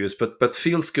word we should use, but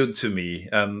feels good to me,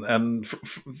 and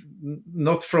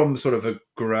not from sort of a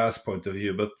grass point of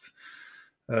view, but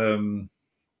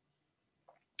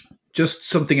just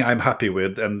something I'm happy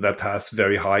with and that has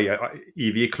very high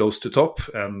EV close to top,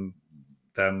 and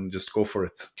then just go for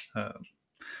it.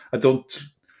 I don't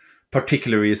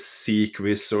particularly seek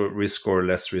risk or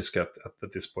less risk at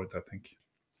this point, I think.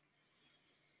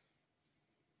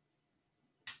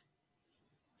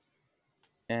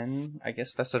 And I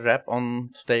guess that's a wrap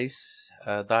on today's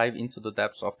dive into the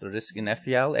depths of the risk in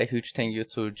FPL. A huge thank you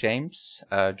to James,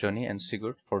 Jonny, and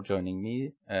Sigurd for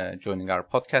joining our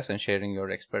podcast and sharing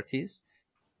your expertise.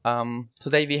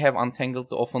 Today we have untangled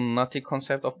the often nutty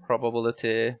concept of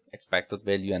probability, expected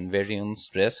value, and variance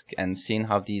risk, and seen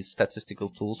how these statistical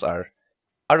tools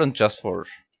aren't just for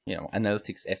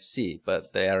analytics FC,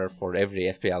 but they are for every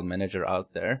FPL manager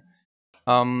out there.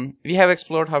 We have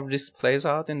explored how risk plays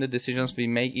out in the decisions we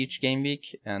make each game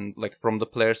week, and like from the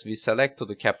players we select to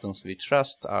the captains we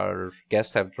trust, our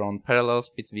guests have drawn parallels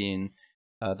between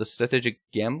the strategic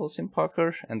gambles in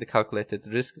poker and the calculated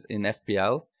risks in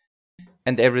FPL,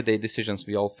 and the everyday decisions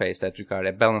we all face that require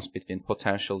a balance between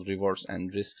potential rewards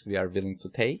and risks we are willing to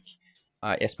take.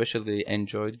 I especially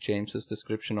enjoyed James's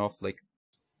description of like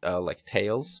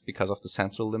tails because of the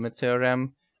central limit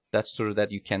theorem. that's true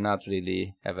that you cannot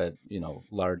really have a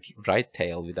large right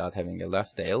tail without having a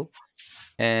left tail.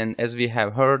 And as we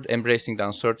have heard, embracing the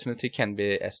uncertainty can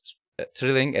be as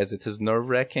thrilling as it is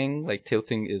nerve-wracking. Like,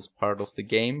 tilting is part of the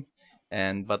game,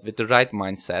 but with the right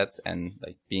mindset and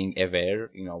like being aware,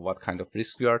 what kind of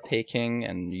risk you are taking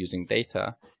and using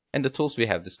data and the tools we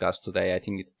have discussed today, I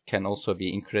think it can also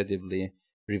be incredibly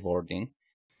rewarding.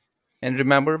 And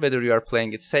remember, whether you are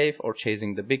playing it safe or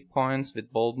chasing the big points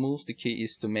with bold moves, the key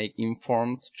is to make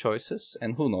informed choices.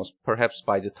 And who knows, perhaps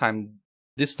by the time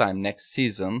next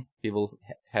season, we will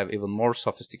have even more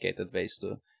sophisticated ways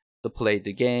to play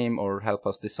the game, or help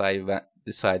us decide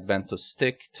when to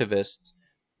stick, twist,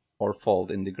 or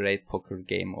fold in the great poker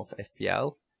game of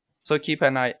FPL. So keep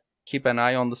an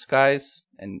eye on the skies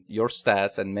and your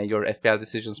stats, and may your FPL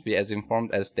decisions be as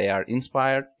informed as they are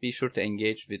inspired. Be sure to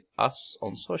engage with us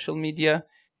on social media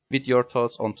with your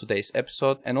thoughts on today's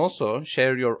episode, and also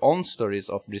share your own stories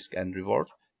of risk and reward.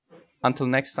 Until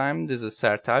next time, this is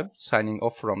Sertalp signing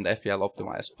off from the FPL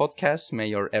Optimized podcast. May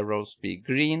your arrows be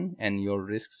green and your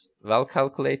risks well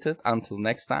calculated. Until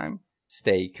next time,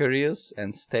 stay curious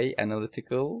and stay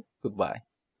analytical. Goodbye.